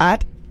 which is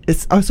at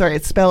it's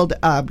spelled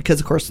because,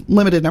 of course,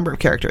 limited number of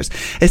characters.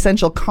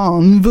 Essential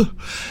Conv,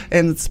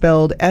 and it's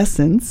spelled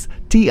Essence,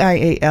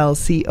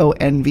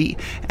 TIALCONV.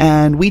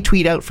 And we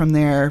tweet out from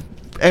there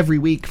every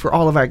week for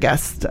all of our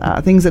guests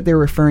things that they're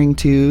referring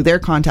to, their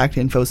contact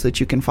info, so that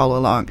you can follow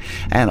along.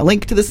 And a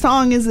link to the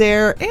song is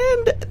there,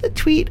 and the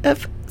tweet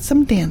of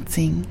some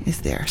dancing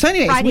is there. So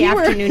anyways, Friday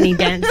afternoon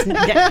dancing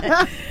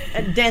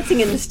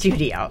in the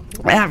studio,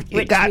 which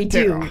we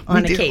do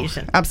on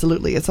occasion.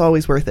 Absolutely. It's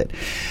always worth it.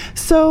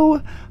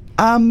 So,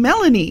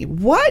 Melanie,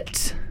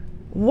 what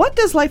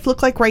does life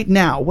look like right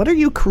now? What are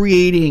you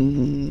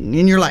creating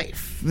in your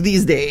life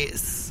these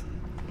days?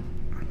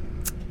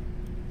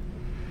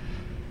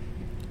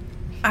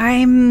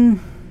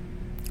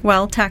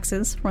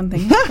 Taxes, one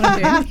thing.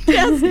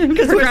 Yes,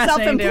 because we're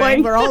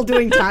self-employed. We're all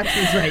doing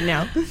taxes right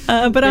now.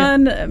 But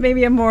on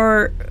maybe a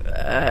more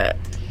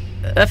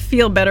a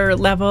feel better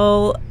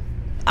level,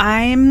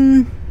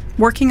 I'm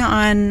working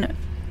on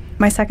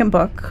my second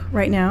book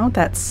right now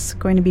that's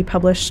going to be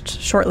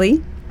published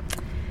shortly.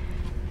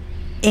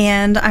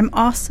 And I'm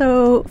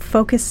also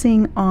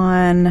focusing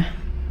on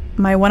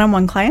my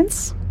one-on-one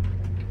clients,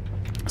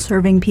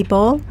 serving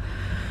people.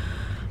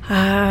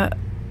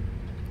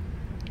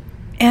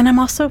 And I'm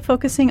also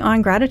focusing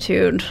on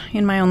gratitude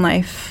in my own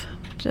life,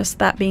 just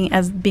that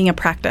being a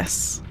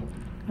practice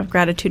of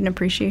gratitude and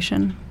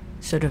appreciation.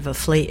 Sort of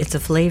it's a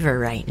flavor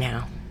right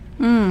now.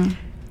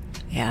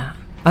 Yeah.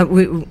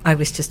 I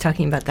was just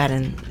talking about that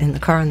in the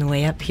car on the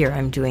way up here.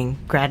 I'm doing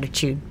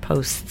gratitude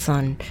posts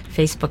on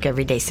Facebook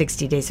every day,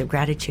 60 days of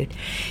gratitude.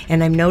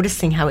 And I'm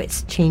noticing how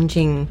it's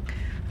changing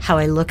how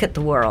I look at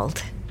the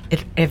world.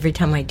 Every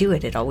time I do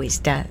it, it always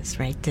does,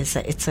 right?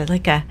 It's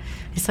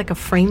like a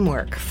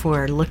framework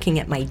for looking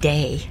at my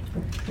day.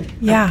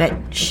 Yeah. That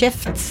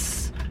shifts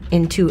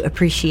into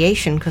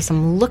appreciation because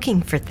I'm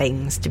looking for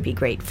things to be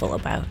grateful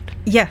about.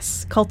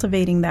 Yes,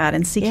 cultivating that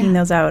and seeking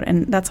those out.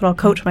 And that's what I'll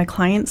coach my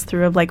clients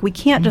through of like, we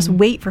can't just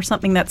wait for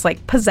something that's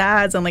like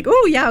pizzazz and like,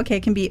 oh yeah, okay, I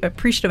can be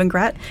appreciative and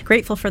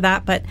grateful for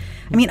that. But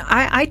I mean,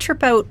 I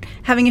trip out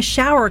having a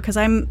shower because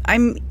I'm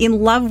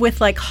in love with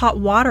like hot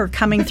water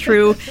coming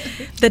through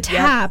the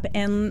tap,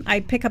 and I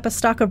pick up a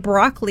stalk of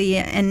broccoli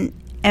and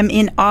am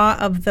in awe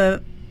of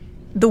the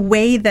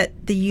way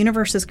that the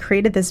universe has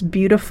created this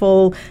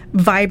beautiful,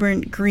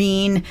 vibrant,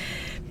 green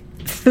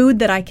food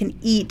that I can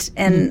eat.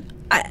 And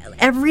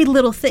every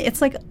little thing,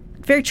 it's like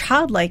very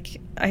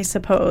childlike, I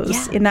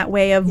suppose, in that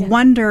way of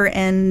wonder.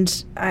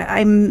 And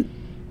I'm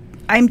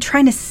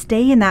trying to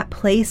stay in that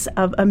place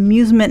of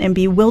amusement and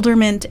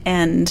bewilderment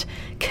and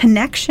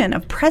connection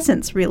of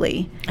presence,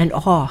 really. And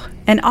awe.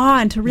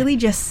 And to really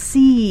just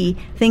see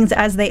things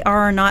as they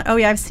are, not, oh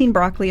yeah, I've seen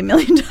broccoli a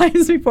million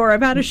times before.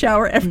 I've had a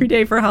shower every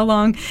day for how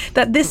long?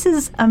 That this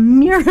is a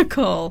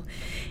miracle.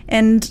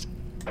 And,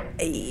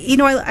 you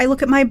know, I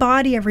look at my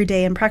body every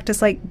day and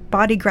practice like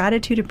body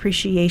gratitude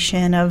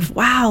appreciation of,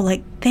 wow,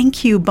 like,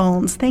 thank you,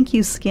 bones. Thank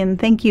you, skin.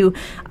 Thank you,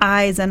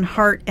 eyes and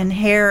heart and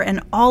hair and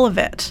all of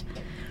it.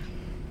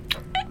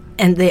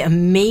 And the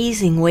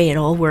amazing way it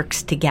all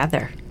works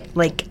together.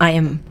 Like I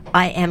am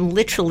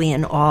literally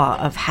in awe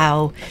of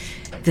how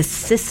the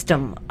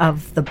system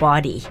of the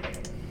body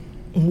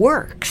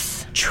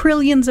works.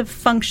 Trillions of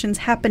functions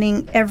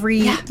happening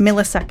every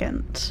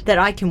millisecond. That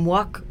I can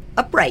walk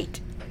upright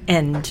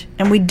and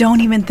we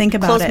don't even think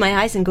about close it.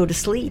 my eyes and go to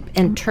sleep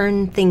and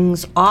turn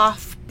things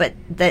off, but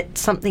that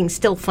something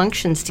still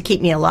functions to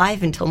keep me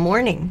alive until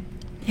morning.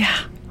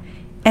 Yeah.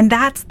 And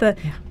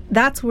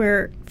that's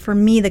where, for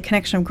me, the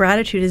connection of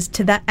gratitude is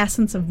to that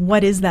essence of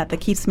what is that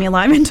keeps me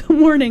alive until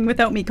morning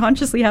without me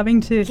consciously having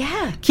to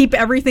keep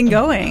everything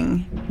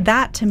going.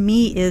 That, to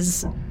me,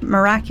 is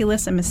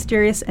miraculous and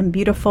mysterious and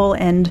beautiful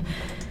and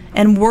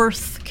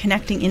worth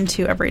connecting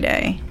into every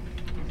day.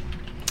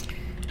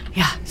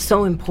 Yeah,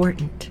 so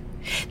important.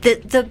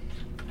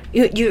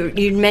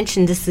 You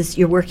mentioned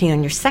you're working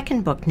on your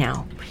second book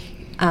now.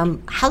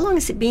 How long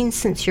has it been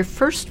since your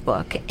first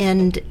book?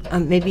 And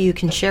maybe you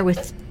can share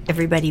with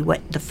everybody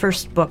what the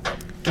first book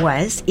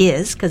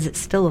is, because it's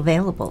still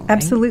available. Right?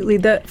 Absolutely.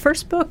 The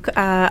first book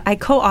I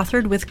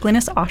co-authored with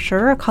Glynis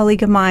Osher, a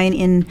colleague of mine,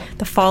 in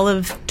the fall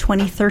of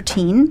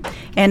 2013,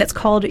 and it's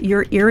called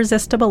Your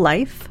Irresistible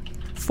Life,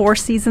 4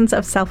 Seasons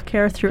of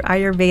Self-Care Through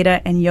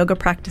Ayurveda and Yoga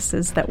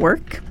Practices That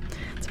Work.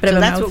 It's a bit So of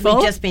a that's mouthful. what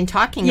we've just been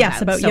talking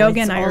Yes, about. about So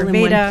yoga it's and all Ayurveda.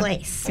 in one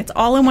place. It's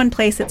all in one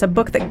place. It's a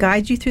book that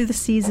guides you through the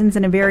seasons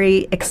in a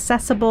very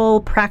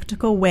accessible,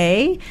 practical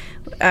way.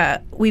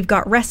 We've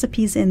got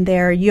recipes in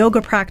there,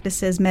 yoga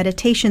practices,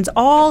 meditations,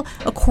 all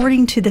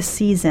according to the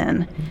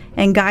season,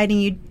 and guiding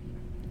you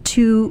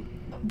to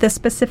the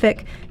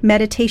specific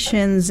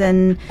meditations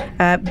and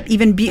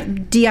even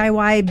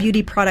DIY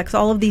beauty products,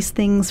 all of these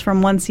things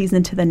from one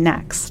season to the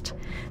next.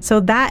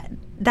 So that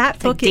Like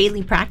book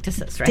daily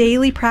practices, right?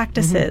 daily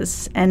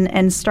practices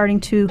and starting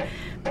to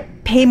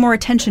pay more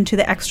attention to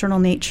the external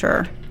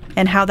nature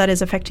and how that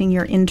is affecting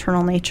your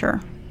internal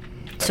nature.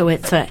 So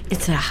it's a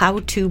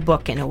how-to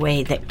book in a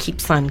way that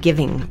keeps on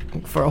giving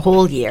for a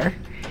whole year.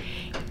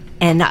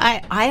 And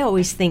I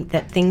always think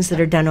that things that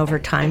are done over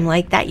time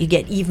like that, you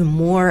get even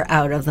more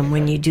out of them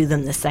when you do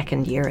them the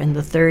second year and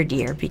the third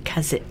year,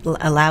 because it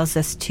allows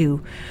us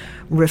to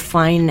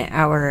refine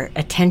our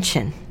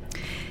attention.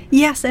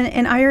 Yes,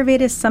 and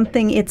Ayurveda is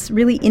something, it's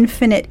really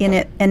infinite in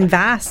it and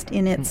vast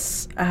in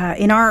its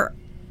in our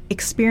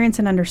experience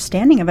and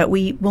understanding of it.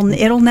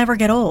 It'll never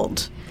get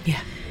old. Yeah.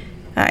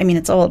 I mean,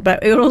 it's old,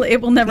 but it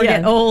will never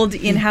get old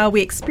in how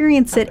we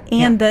experience it.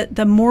 And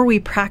the more we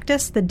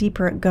practice, the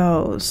deeper it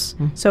goes.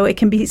 So it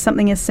can be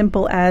something as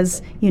simple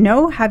as,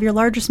 have your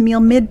largest meal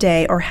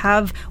midday, or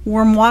have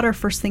warm water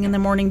first thing in the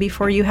morning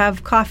before you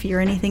have coffee or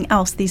anything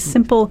else. These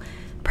simple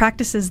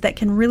practices that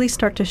can really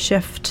start to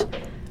shift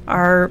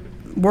our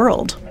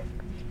world.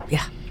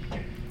 Yeah.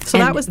 So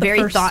And that was the very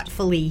first.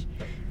 thoughtfully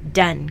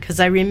done, because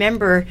I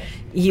remember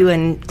you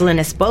and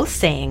Glynis both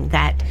saying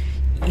that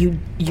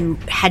you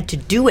had to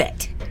do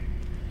it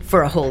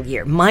for a whole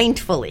year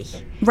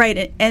mindfully,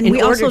 Right, and in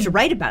we order also to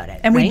write about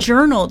it. and we right?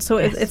 journaled.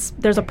 So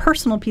there's a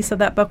personal piece of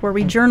that book where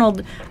we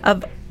journaled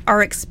of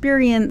our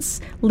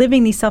experience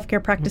living these self-care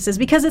practices,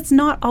 because it's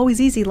not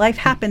always easy. Life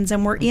happens,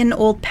 and we're in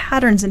old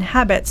patterns and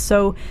habits.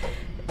 So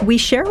we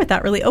share with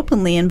that really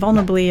openly and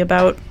vulnerably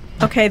about,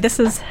 okay, this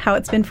is how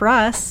it's been for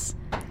us.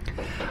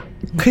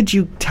 Could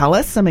you tell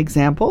us some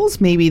examples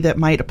maybe that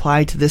might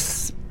apply to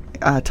this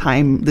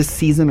this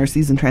season or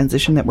season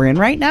transition that we're in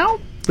right now?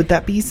 Would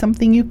that be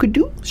something you could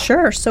do?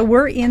 Sure. So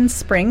we're in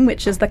spring,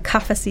 which is the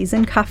Kapha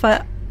season.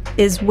 Kapha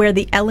is where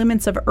the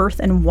elements of earth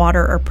and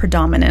water are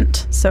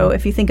predominant. So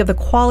if you think of the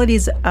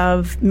qualities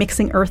of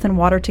mixing earth and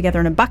water together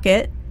in a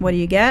bucket, what do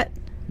you get?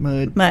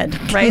 Mud.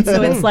 Mud, right?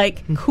 So it's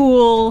like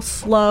cool,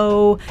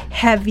 slow,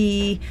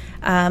 heavy,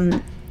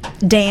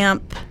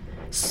 damp,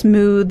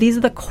 smooth. These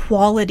are the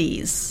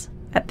qualities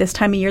at this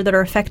time of year that are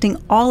affecting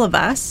all of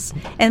us.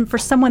 And for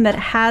someone that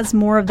has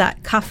more of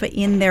that kapha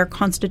in their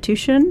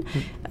constitution,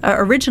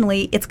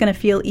 originally it's going to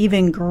feel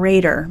even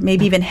greater,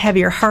 maybe even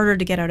heavier, harder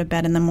to get out of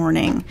bed in the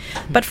morning.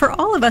 But for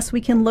all of us, we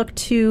can look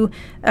to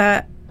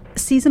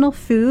seasonal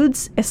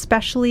foods,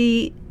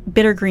 especially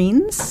bitter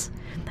greens,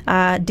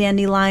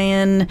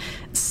 dandelion,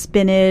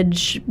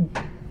 spinach,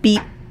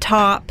 beet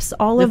tops,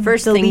 all the of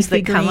first the things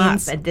leafy that come up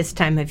greens. at this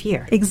time of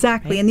year.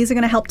 Exactly. And these are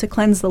going to help to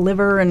cleanse the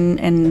liver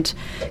and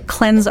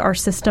cleanse our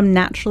system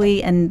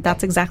naturally. And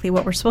that's exactly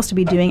what we're supposed to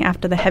be doing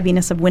after the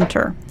heaviness of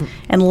winter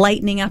and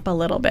lightening up a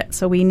little bit.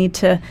 So we need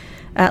to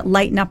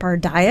lighten up our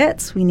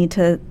diets. We need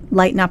to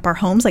lighten up our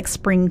homes, like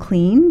spring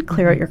clean,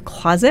 clear out your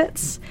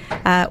closets.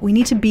 We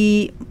need to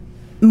be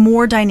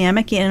more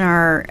dynamic in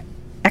our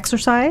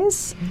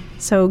exercise.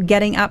 So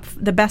getting up,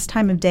 the best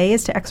time of day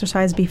is to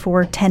exercise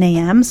before 10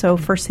 a.m. So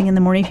first thing in the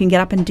morning, if you can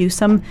get up and do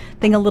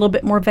something a little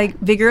bit more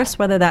vigorous,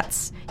 whether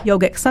that's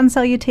yogic sun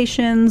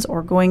salutations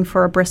or going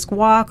for a brisk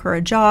walk or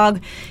a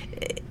jog.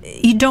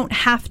 You don't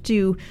have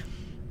to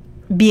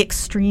be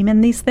extreme in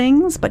these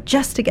things, but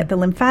just to get the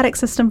lymphatic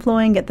system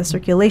flowing, get the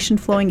circulation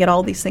flowing, get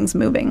all these things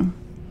moving.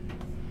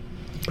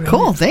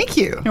 Cool. Thank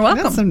you. You're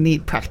welcome. That's some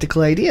neat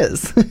practical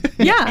ideas.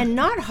 Yeah. And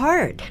not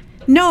hard.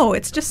 No,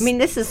 it's just, I mean,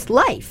 this is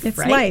life, it's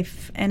right?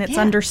 life, and it's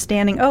Yeah.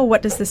 understanding,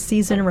 what does this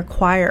season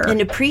require?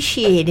 And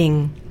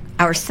appreciating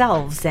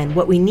ourselves and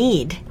what we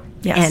need,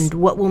 Yes. and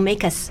what will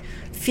make us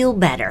feel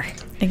better,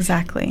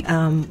 Exactly.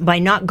 by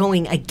not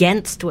going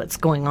against what's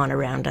going on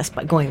around us,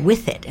 but going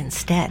with it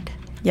instead.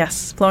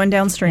 Yes, flowing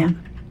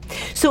downstream.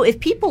 So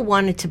if people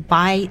wanted to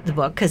buy the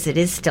book, because it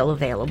is still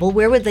available,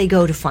 where would they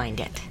go to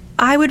find it?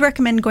 I would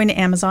recommend going to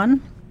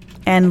Amazon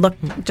and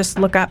just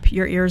look up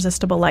Your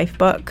Irresistible Life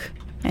book,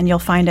 and you'll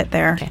find it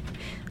there.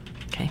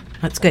 Okay,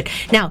 that's good.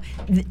 Now,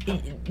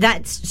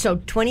 so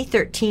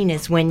 2013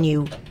 is when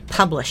you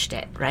published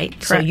it, right?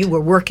 So Correct. you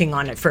were working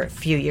on it for a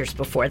few years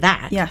before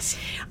that. Yes.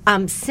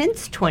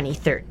 Since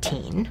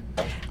 2013,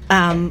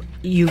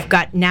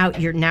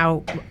 you're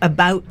now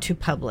about to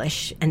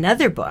publish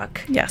another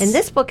book. Yes. And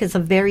this book is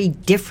has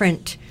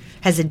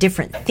a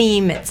different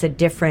theme. It's a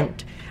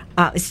different,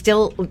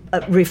 still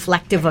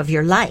reflective of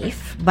your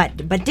life,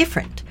 but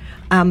different.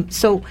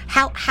 So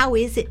how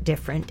is it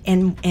different,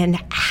 and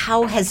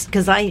how has,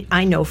 because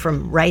I know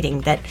from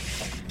writing that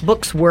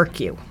books work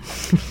you.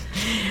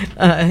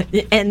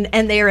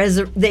 and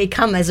they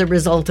come as a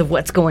result of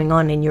what's going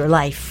on in your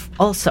life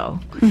also,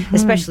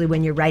 especially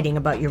when you're writing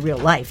about your real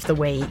life the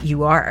way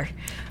you are.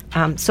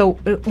 Set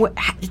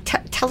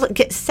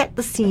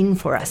the scene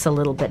for us a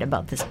little bit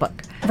about this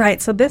book.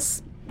 Right. So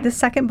this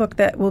second book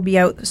that will be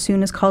out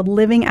soon is called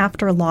Living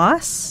After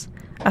Loss,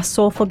 A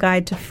Soulful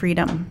Guide to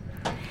Freedom.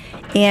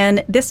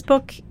 And this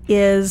book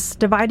is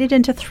divided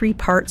into 3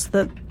 parts.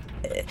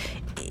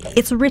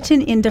 It's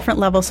written in different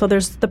levels. So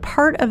there's the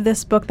part of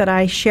this book that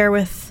I share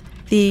with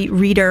the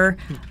reader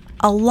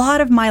a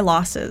lot of my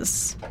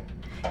losses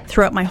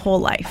throughout my whole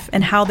life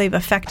and how they've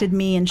affected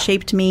me and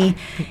shaped me.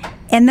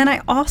 And then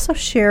I also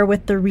share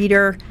with the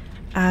reader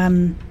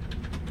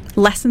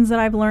lessons that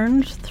I've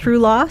learned through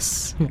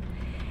loss.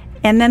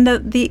 And then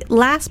the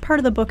last part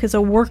of the book is a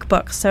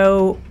workbook.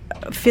 So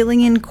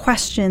filling in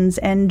questions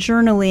and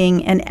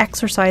journaling and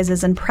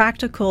exercises and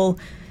practical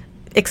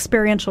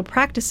experiential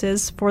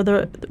practices for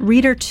the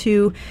reader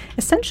to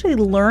essentially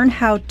learn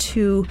how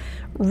to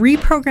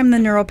reprogram the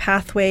neural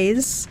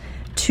pathways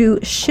to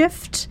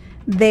shift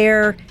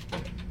their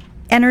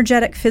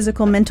energetic,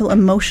 physical, mental,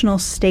 emotional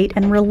state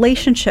and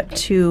relationship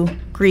to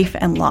grief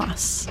and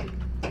loss.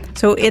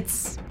 So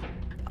it's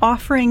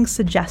offering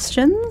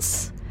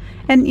suggestions.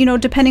 And,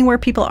 depending where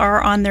people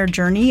are on their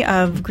journey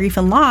of grief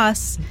and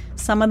loss,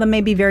 some of them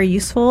may be very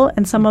useful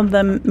and some of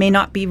them may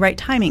not be right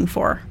timing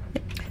for.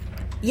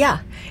 Yeah.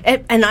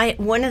 And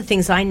one of the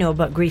things I know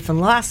about grief and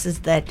loss is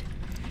that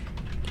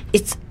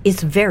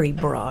it's very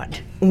broad.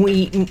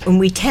 We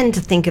tend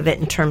to think of it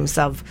in terms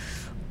of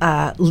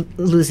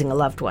losing a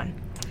loved one.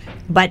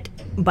 But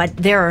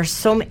there are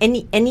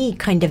any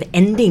kind of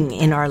ending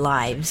in our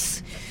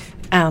lives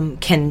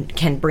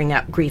can bring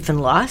up grief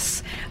and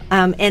loss,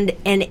 and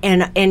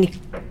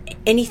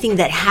anything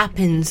that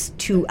happens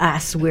to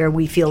us where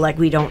we feel like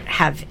we don't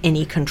have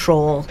any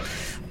control.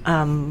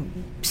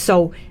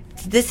 So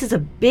this is a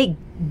big,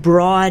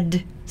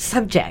 broad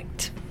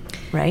subject,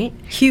 right?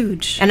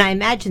 Huge. And I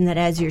imagine that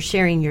as you're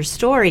sharing your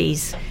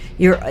stories,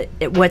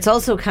 what's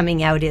also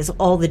coming out is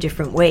all the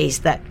different ways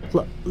that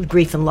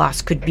grief and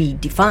loss could be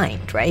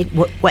defined, right?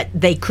 What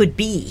they could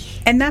be.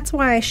 And that's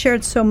why I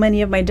shared so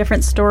many of my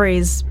different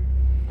stories,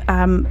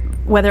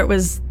 whether it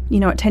was,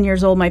 at 10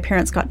 years old, my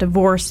parents got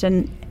divorced,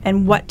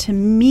 and what to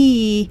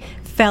me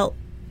felt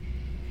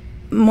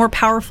more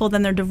powerful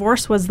than their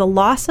divorce was the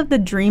loss of the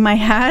dream I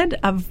had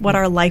of what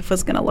our life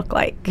was going to look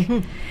like.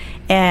 Mm-hmm.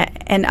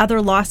 And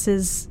other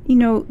losses,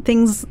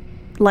 things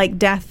like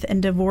death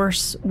and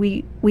divorce,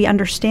 we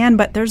understand,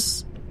 but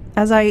there's,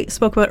 as I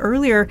spoke about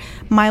earlier,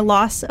 my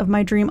loss of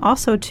my dream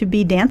also to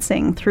be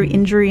dancing through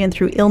injury and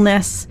through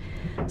illness.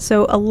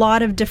 So a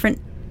lot of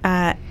different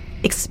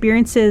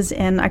experiences,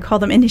 and I call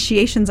them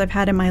initiations I've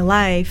had in my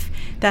life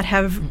that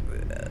have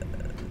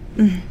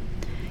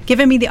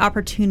given me the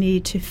opportunity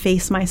to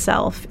face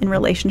myself in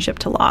relationship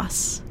to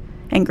loss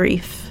and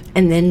grief.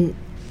 And then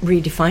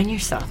redefine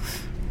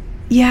yourself.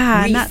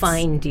 Yeah.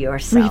 Refine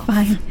yourself.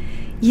 Refine.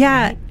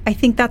 Yeah, right. I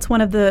think that's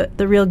one of the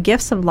real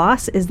gifts of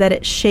loss is that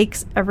it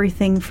shakes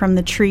everything from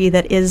the tree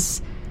that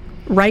is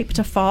ripe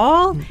to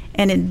fall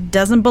and it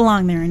doesn't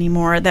belong there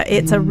anymore. That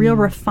it's a real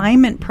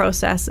refinement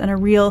process and a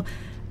real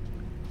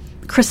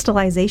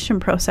crystallization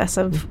process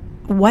of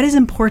what is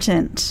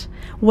important.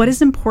 What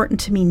is important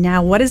to me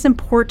now? What is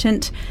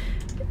important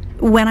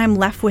when I'm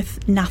left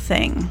with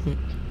nothing?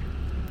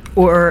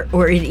 Or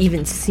it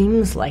even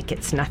seems like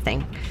it's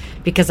nothing.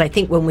 Because I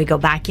think when we go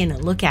back in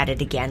and look at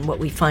it again, what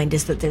we find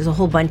is that there's a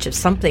whole bunch of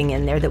something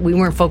in there that we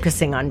weren't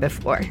focusing on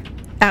before.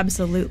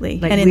 Absolutely.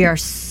 Like we are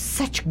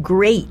such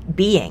great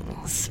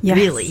beings, yes.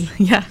 Really.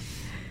 Yeah.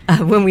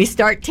 When we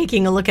start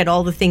taking a look at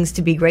all the things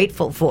to be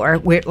grateful for,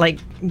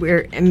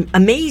 we're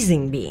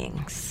amazing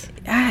beings.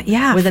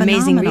 Yeah, with phenomenal.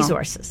 Amazing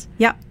resources.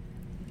 Yep.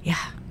 Yeah.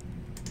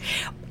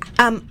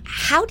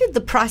 How did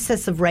the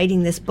process of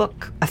writing this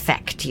book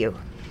affect you?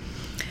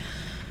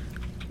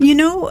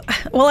 Well,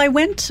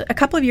 a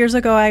couple of years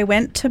ago, I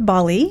went to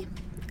Bali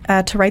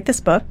to write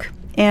this book,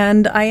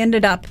 and I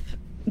ended up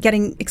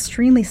getting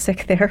extremely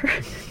sick there.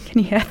 Can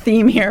you hear a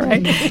theme here,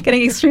 right?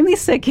 Getting extremely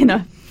sick in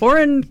a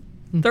foreign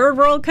third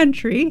world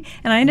country,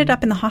 and I ended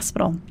up in the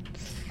hospital.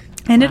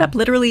 I ended up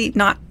literally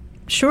not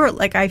sure.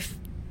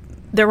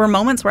 There were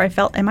moments where I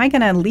felt, am I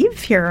going to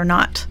leave here or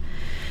not?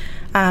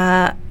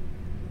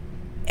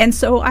 And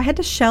so I had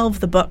to shelve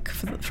the book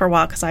for a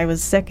while because I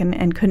was sick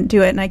and couldn't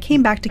do it. And I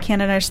came back to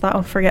Canada. I just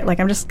thought, forget,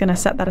 I'm just going to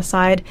set that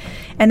aside.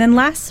 And then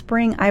last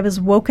spring, I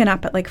was woken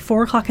up at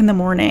 4 o'clock in the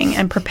morning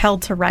and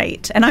propelled to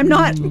write. And I'm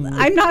not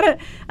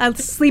a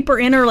sleeper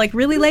in or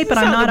really late, but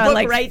I'm not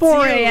a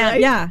 4 a.m.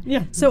 Right?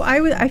 Yeah. So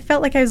I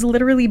felt like I was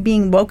literally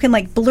being woken,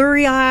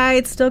 blurry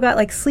eyed, still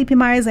got sleepy in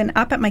my eyes, and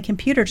up at my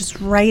computer just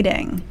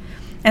writing.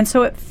 And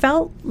so it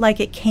felt like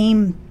it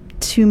came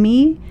to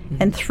me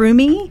and through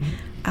me.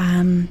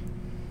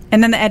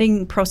 And then the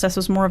editing process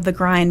was more of the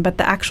grind, but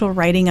the actual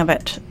writing of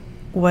it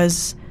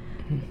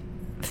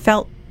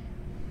felt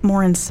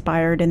more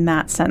inspired in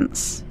that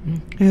sense.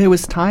 And it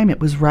was time. It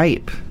was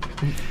ripe.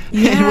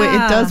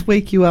 Yeah. It does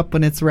wake you up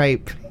when it's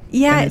ripe.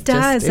 Yeah, And it it's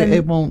just- does. And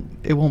it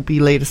won't be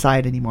laid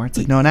aside anymore. It's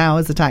like, no, now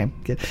is the time.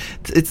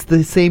 It's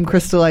the same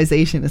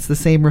crystallization. It's the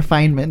same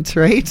refinement,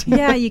 right?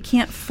 yeah, you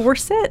can't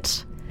force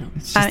it.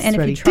 It's just And if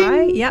ready. you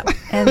try, Ding! yep,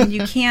 and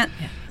you can't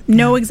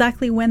know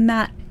exactly when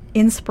that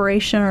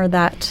inspiration or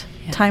that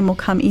time will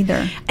come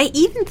either. I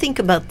even think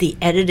about the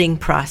editing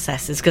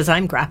processes, because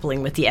I'm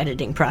grappling with the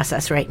editing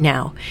process right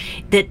now,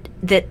 that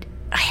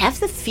I have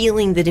the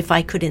feeling that if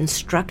I could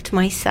instruct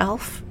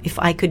myself, if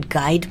I could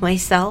guide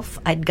myself,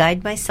 I'd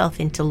guide myself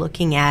into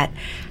looking at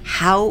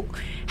how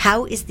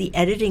is the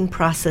editing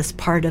process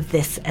part of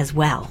this as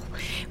well?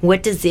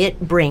 What does it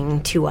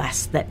bring to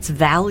us that's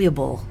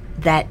valuable,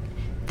 that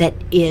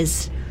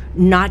is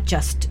not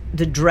just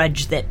the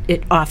drudge that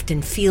it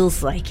often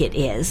feels like it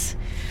is?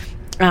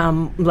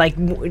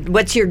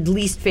 What's your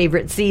least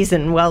favorite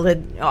season?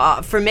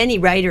 Well, for many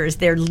writers,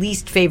 their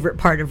least favorite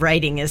part of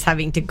writing is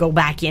having to go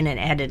back in and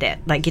edit it.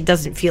 Like, it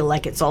doesn't feel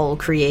like it's all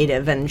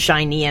creative and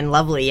shiny and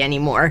lovely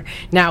anymore.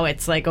 Now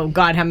it's like, oh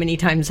God, how many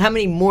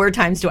more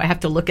times do I have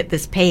to look at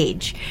this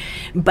page?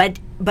 But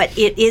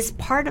it is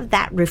part of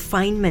that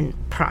refinement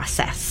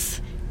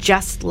process,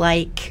 just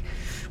like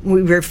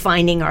we're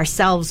refining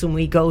ourselves when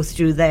we go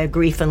through the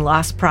grief and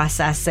loss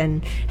process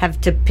and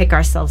have to pick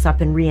ourselves up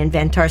and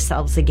reinvent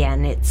ourselves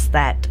again. It's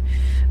that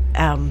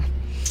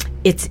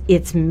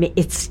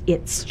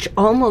it's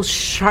almost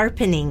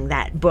sharpening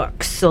that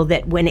book so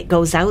that when it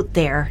goes out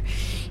there,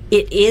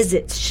 it is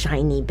its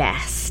shiny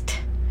best.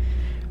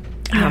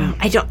 I'm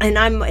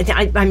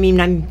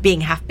being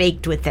half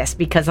baked with this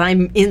because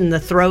I'm in the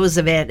throes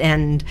of it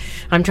and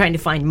I'm trying to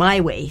find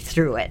my way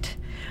through it.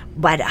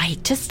 But I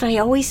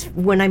always,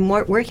 when I'm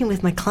working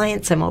with my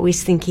clients, I'm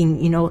always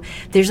thinking,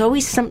 there's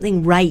always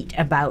something right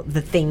about the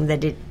thing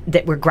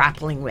that we're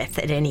grappling with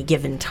at any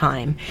given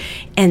time,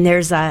 and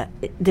there's an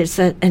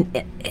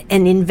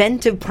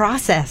inventive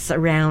process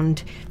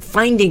around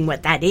finding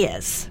what that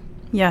is.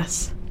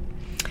 Yes.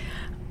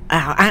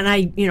 And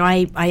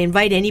I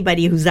invite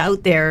anybody who's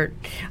out there,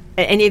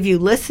 any of you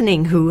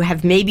listening who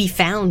have maybe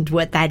found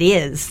what that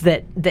is,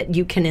 that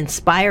you can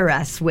inspire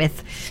us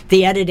with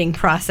the editing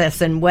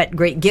process and what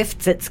great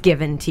gifts it's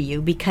given to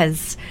you,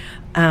 because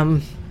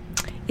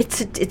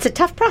it's a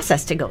tough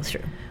process to go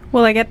through.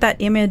 Well, I get that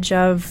image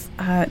of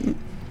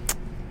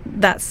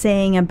that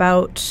saying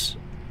about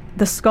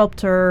the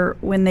sculptor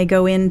when they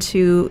go in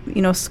to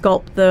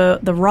sculpt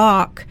the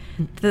rock.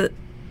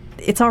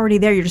 It's already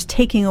there. You're just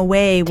taking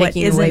away what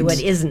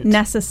isn't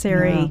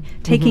necessary,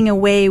 taking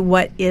away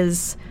what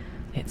is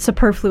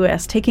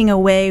superfluous, taking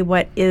away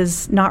what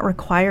is not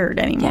required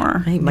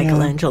anymore. Yeah.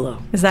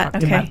 Michelangelo is that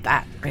talked okay? About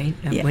that, right?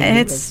 Yeah, and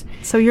it's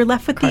so you're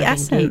left with the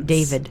essence.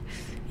 David,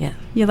 yeah,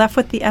 you're left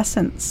with the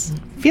essence.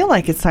 I feel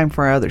like it's time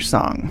for our other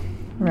song.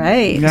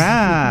 Right.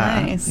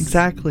 Yeah. Nice.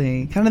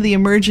 Exactly. Kind of the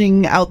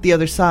emerging out the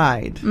other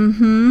side.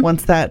 Mm-hmm.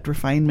 Once that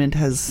refinement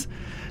has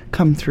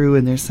come through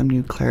and there's some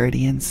new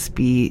clarity and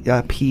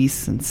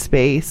peace and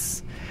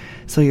space.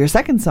 So your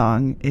second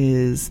song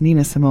is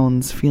Nina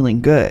Simone's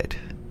Feeling Good.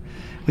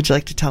 Would you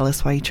like to tell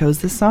us why you chose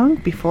this song,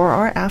 before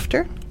or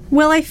after?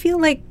 Well, I feel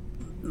like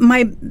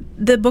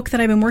the book that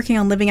I've been working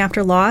on, Living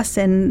After Loss,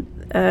 and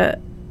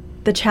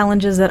the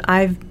challenges that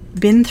I've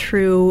been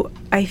through,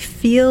 I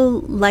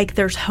feel like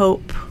there's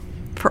hope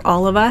for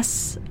all of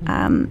us.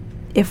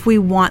 If we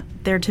want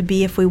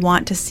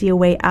to see a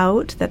way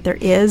out, that there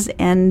is.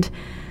 And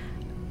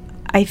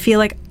I feel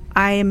like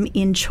I'm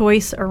in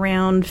choice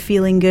around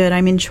feeling good.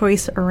 I'm in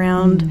choice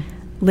around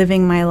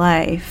living my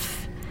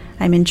life.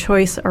 I'm in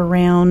choice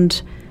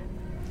around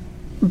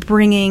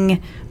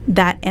bringing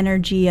that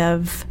energy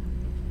of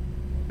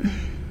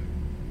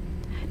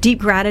deep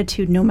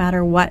gratitude no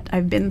matter what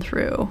I've been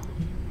through.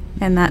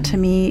 And that to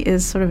me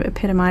is sort of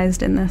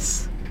epitomized in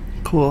this.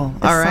 Cool.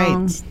 All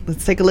right. Song.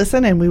 Let's take a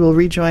listen and we will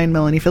rejoin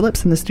Melanie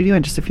Phillips in the studio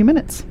in just a few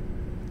minutes.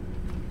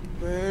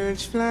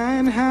 Birds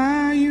flying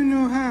high, you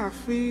know how I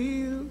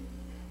feel.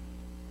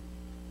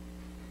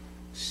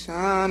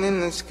 Sun in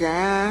the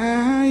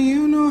sky,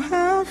 you know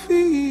how I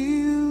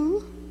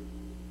feel.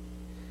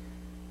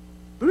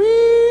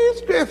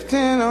 Breeze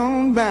drifting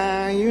on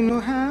by, you know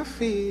how I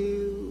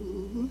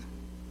feel.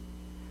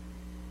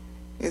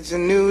 It's a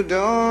new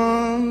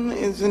dawn,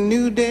 it's a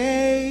new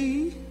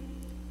day.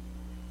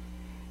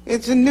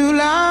 It's a new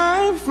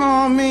life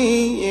for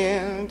me,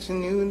 yeah. It's a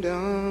new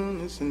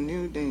dawn, it's a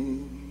new day.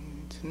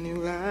 It's a new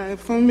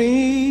life for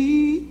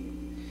me.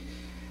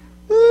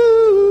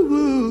 Ooh,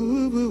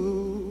 ooh,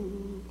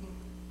 ooh.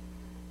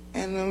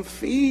 And I'm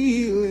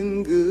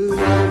feeling good.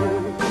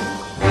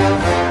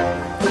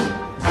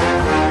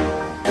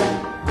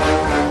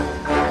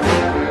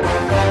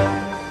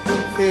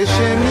 Fish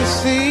in the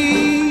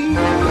sea,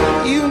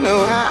 you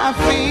know how I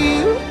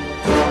feel.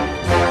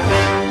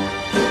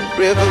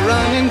 River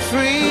running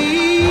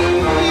free,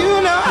 you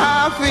know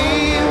how I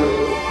feel.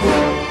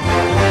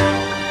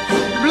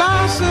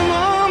 Blossom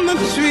on the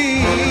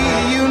tree,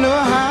 you know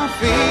how I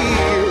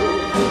feel.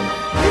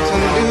 It's a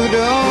new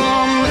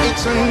dawn,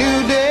 it's a new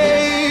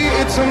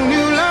day, it's a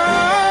new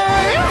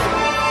life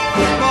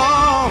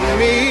for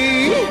me.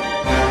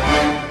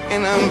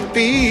 And I'm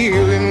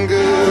feeling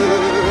good.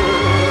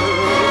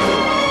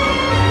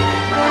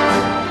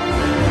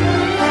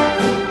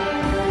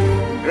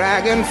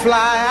 and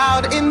fly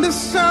out in the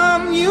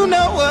sun. You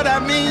know what I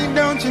mean,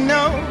 don't you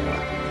know?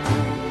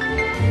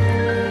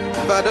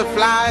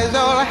 Butterflies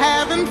all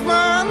having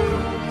fun.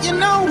 You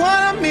know what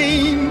I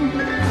mean.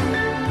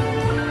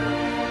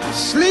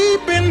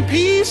 Sleep in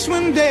peace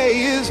when day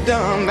is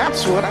done.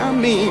 That's what I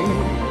mean.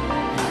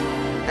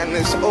 And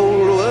this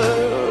old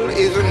world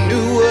is a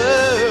new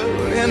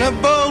world and a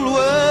bold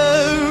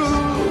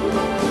world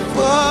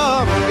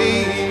for me.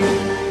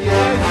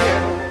 Yeah,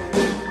 yeah.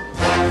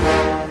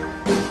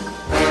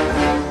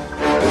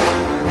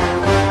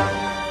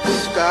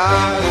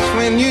 Stars,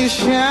 when you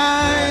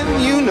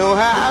shine, you know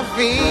how I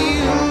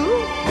feel.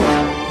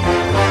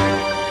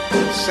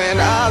 Scent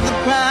of the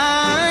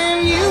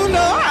pine, you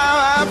know how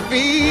I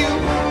feel.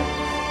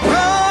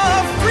 Oh,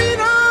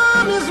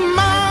 freedom is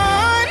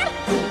mine,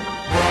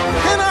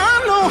 and I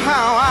know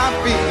how I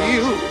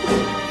feel.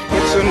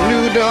 It's a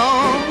new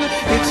dawn,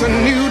 it's a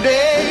new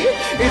day,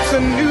 it's a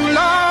new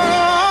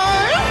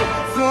life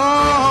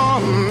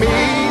for me.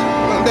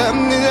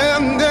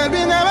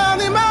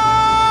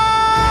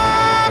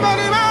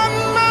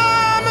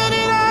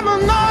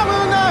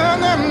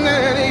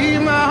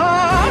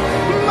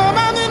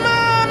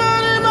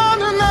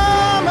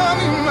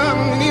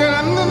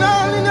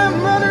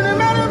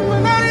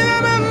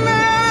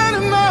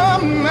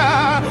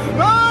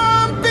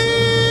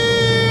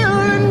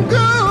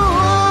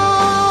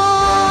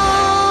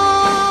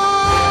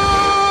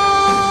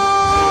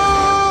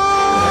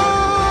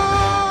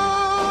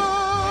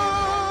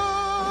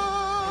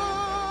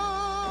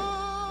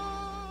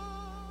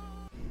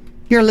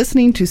 You're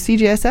listening to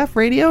CJSF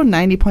Radio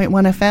 90.1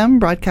 FM,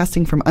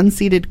 broadcasting from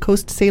unceded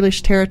Coast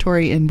Salish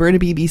territory in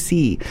Burnaby,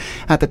 BC.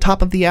 At the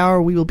top of the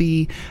hour, we will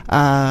be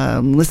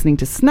listening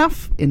to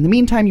Snuff. In the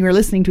meantime, you are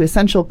listening to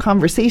Essential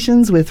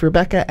Conversations with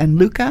Rebecca and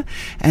Luca,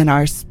 and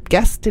our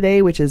guest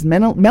today, which is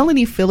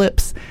Melanie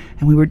Phillips,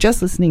 and we were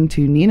just listening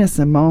to Nina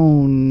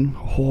Simone.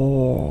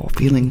 Oh,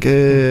 feeling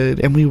good,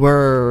 and we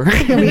were,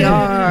 and we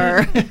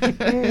are,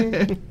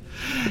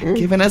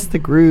 giving us the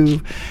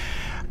groove,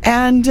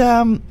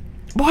 and.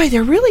 Boy,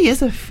 there really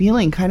is a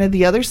feeling kind of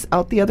the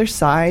other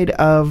side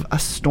of a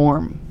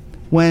storm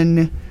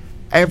when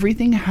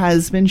everything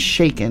has been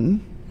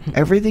shaken,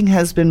 everything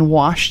has been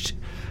washed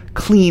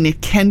clean. It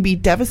can be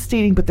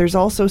devastating, but there's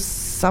also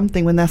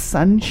something when the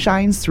sun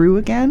shines through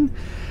again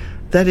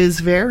that is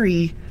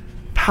very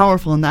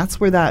powerful, and that's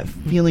where that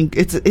feeling,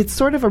 it's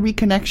sort of a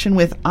reconnection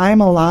with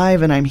I'm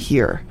alive and I'm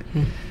here.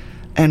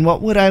 And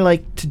what would I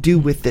like to do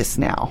with this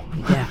now?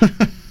 Yeah.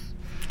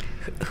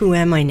 Who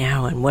am I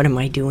now, and what am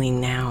I doing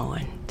now?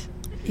 And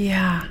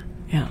yeah,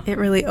 yeah, it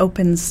really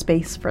opens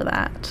space for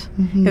that.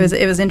 Mm-hmm.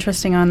 It was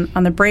interesting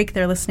on the break.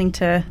 They're listening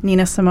to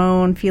Nina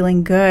Simone,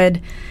 "Feeling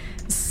Good."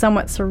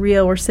 Somewhat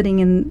surreal. We're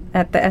sitting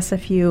at the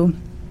SFU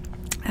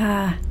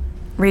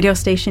radio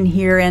station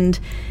here, and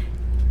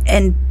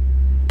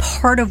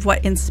part of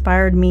what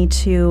inspired me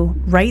to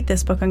write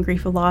this book on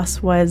grief of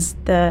loss was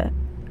the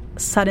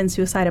sudden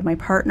suicide of my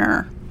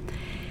partner.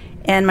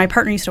 And my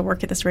partner used to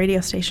work at this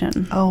radio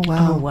station. Oh,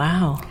 wow. Oh,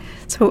 wow.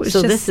 So it was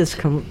this is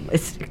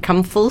it's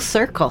come full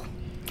circle.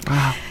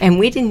 Wow. And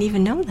we didn't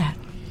even know that.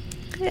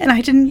 And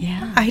I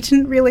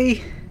didn't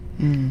really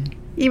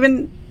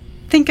even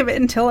think of it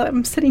until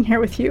I'm sitting here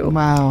with you.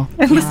 Wow.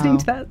 And listening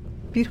to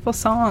that beautiful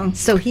song.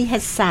 So he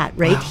has sat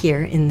right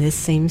here in this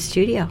same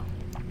studio.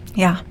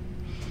 Yeah.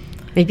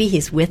 Maybe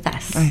he's with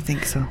us. I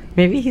think so.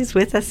 Maybe he's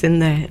with us in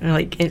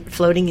the,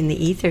 floating in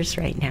the ethers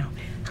right now.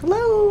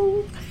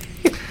 Hello.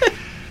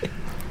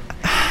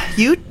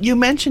 You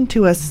mentioned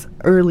to us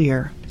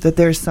earlier that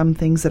there's some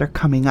things that are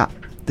coming up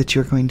that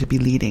you're going to be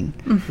leading.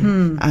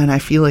 Mm-hmm. And I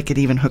feel like it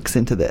even hooks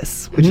into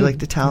this. Would you like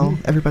to tell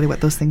everybody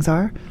what those things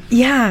are?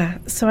 Yeah.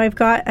 So I've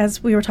got,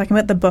 as we were talking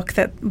about, the book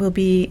that will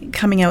be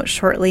coming out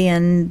shortly,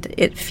 and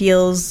it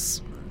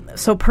feels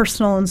so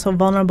personal and so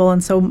vulnerable,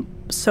 and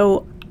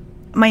so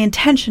my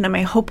intention and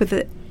my hope with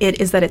it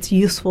is that it's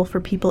useful for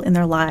people in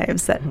their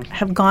lives that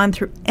have gone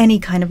through any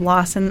kind of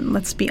loss. And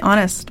let's be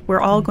honest, we're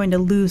all going to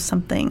lose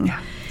something.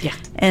 Yeah.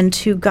 And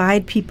to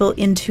guide people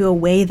into a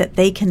way that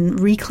they can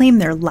reclaim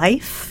their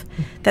life,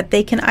 that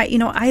they can,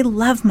 I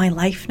love my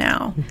life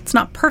now. It's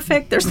not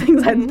perfect. There's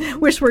things I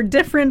wish were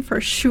different for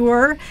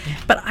sure.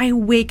 But I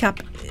wake up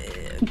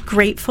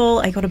grateful.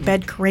 I go to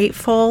bed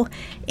grateful.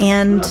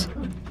 And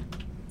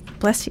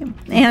bless you.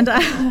 And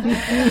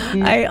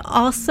I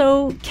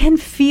also can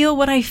feel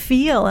what I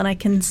feel, and I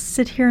can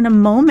sit here in a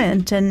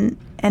moment and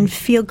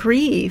feel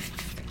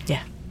grief.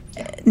 Yeah.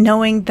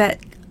 Knowing that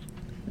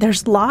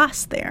there's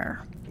loss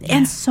there. Yeah.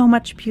 And so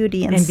much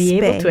beauty and be space.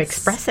 able to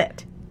express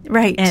it.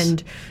 Right.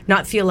 And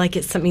not feel like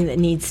it's something that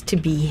needs to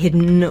be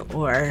hidden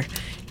or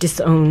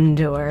disowned,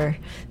 or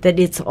that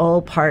it's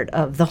all part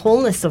of the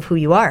wholeness of who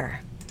you are.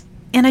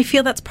 And I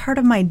feel that's part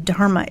of my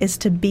dharma, is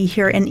to be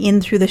here and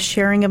in through the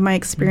sharing of my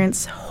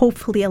experience,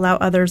 hopefully allow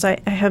others.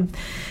 I have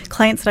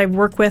clients that I've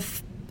worked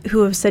with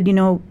who have said,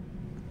 I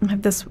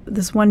have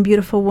this one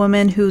beautiful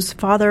woman whose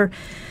father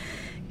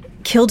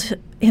killed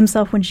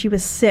himself when she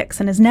was 6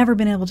 and has never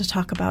been able to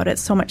talk about it.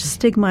 So much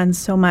stigma and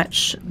so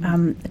much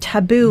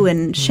taboo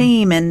and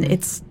shame, and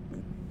it's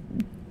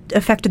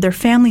affected their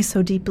family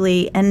so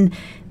deeply, and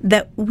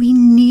that we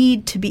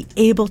need to be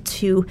able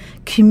to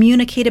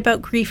communicate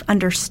about grief,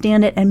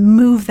 understand it, and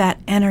move that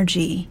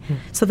energy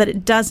so that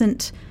it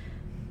doesn't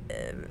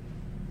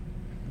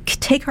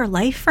take our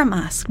life from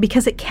us,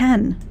 because it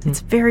can.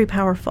 It's very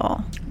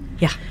powerful.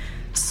 Yeah.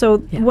 So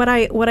what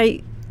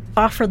I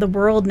offer the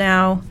world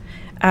now,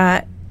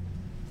 I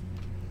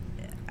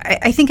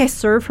think I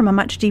serve from a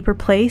much deeper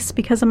place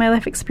because of my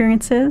life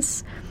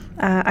experiences.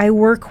 I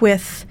work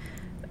with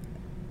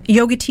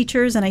yoga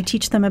teachers, and I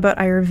teach them about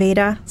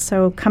Ayurveda.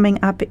 So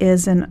coming up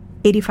is an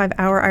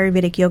 85-hour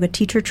Ayurvedic yoga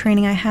teacher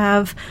training I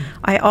have.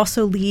 I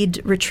also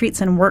lead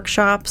retreats and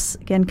workshops.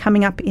 Again,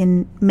 coming up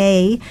in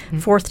May,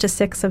 4th to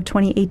 6th of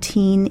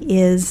 2018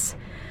 is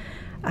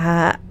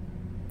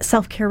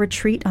self-care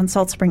retreat on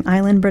Salt Spring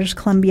Island, British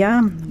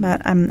Columbia.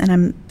 But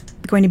I'm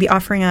going to be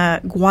offering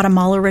a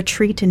Guatemala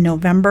retreat in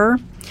November.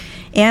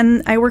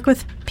 And I work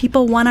with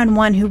people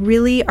one-on-one who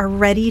really are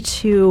ready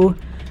to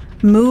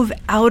move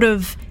out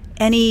of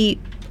any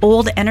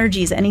old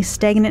energies, any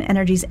stagnant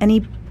energies,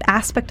 any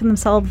aspect of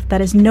themselves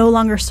that is no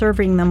longer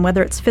serving them,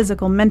 whether it's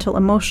physical, mental,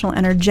 emotional,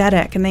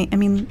 energetic.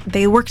 And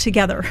they work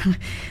together.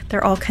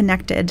 They're all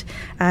connected.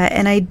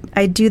 And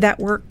I do that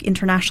work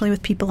internationally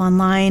with people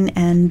online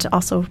and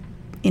also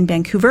in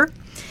Vancouver.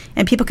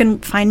 And people can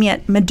find me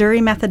at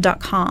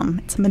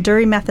madurimethod.com. It's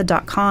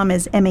madurimethod.com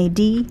is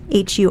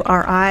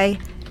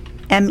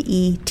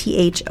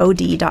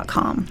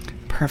MADURIMETHOD.com.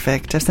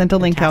 Perfect. I've sent a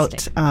link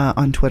out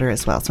on Twitter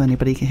as well, so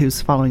anybody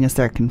who's following us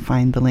there can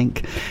find the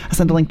link. I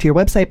sent a link to your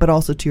website, but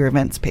also to your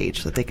events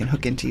page so that they can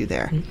hook into you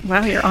there.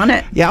 Wow, you're on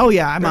it. Yeah,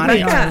 I'm on it.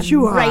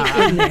 You are.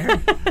 Right in there.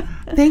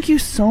 Thank you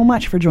so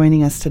much for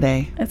joining us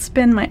today. It's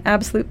been my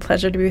absolute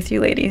pleasure to be with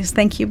you ladies.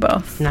 Thank you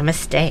both.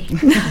 Namaste.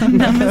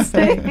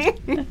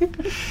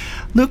 Namaste.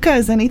 Luca,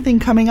 is anything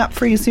coming up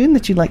for you soon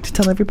that you'd like to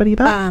tell everybody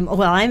about?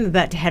 Well, I'm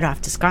about to head off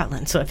to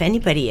Scotland, so if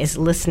anybody is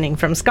listening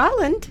from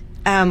Scotland,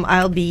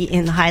 I'll be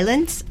in the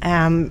Highlands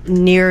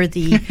near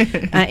the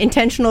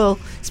intentional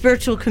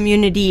spiritual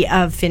community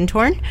of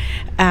Fintorn.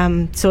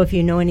 So if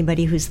you know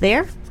anybody who's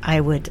there, I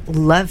would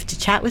love to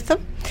chat with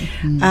them.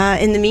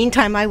 In the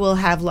meantime, I will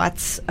have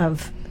lots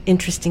of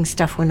interesting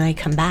stuff when I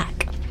come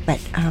back. But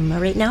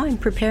right now, I'm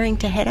preparing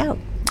to head out.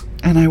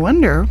 And I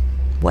wonder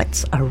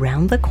what's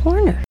around the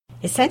corner.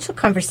 Essential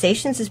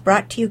Conversations is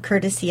brought to you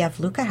courtesy of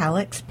Luca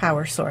Halleck's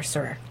Power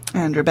Sorcerer.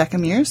 And Rebecca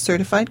Mears,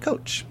 Certified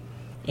Coach.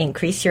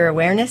 Increase your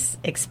awareness,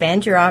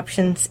 expand your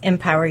options,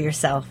 empower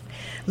yourself.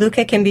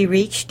 Luca can be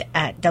reached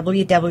at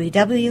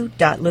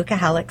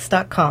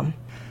www.lucahallex.com.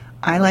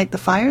 I light the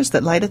fires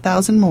that light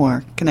 1,000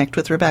 more. Connect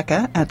with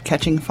Rebecca at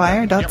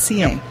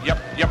catchingfire.ca. Yep.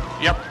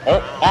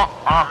 Oh,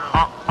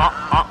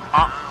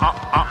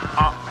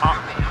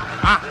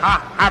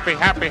 happy.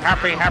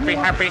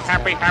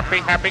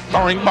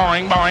 Boing.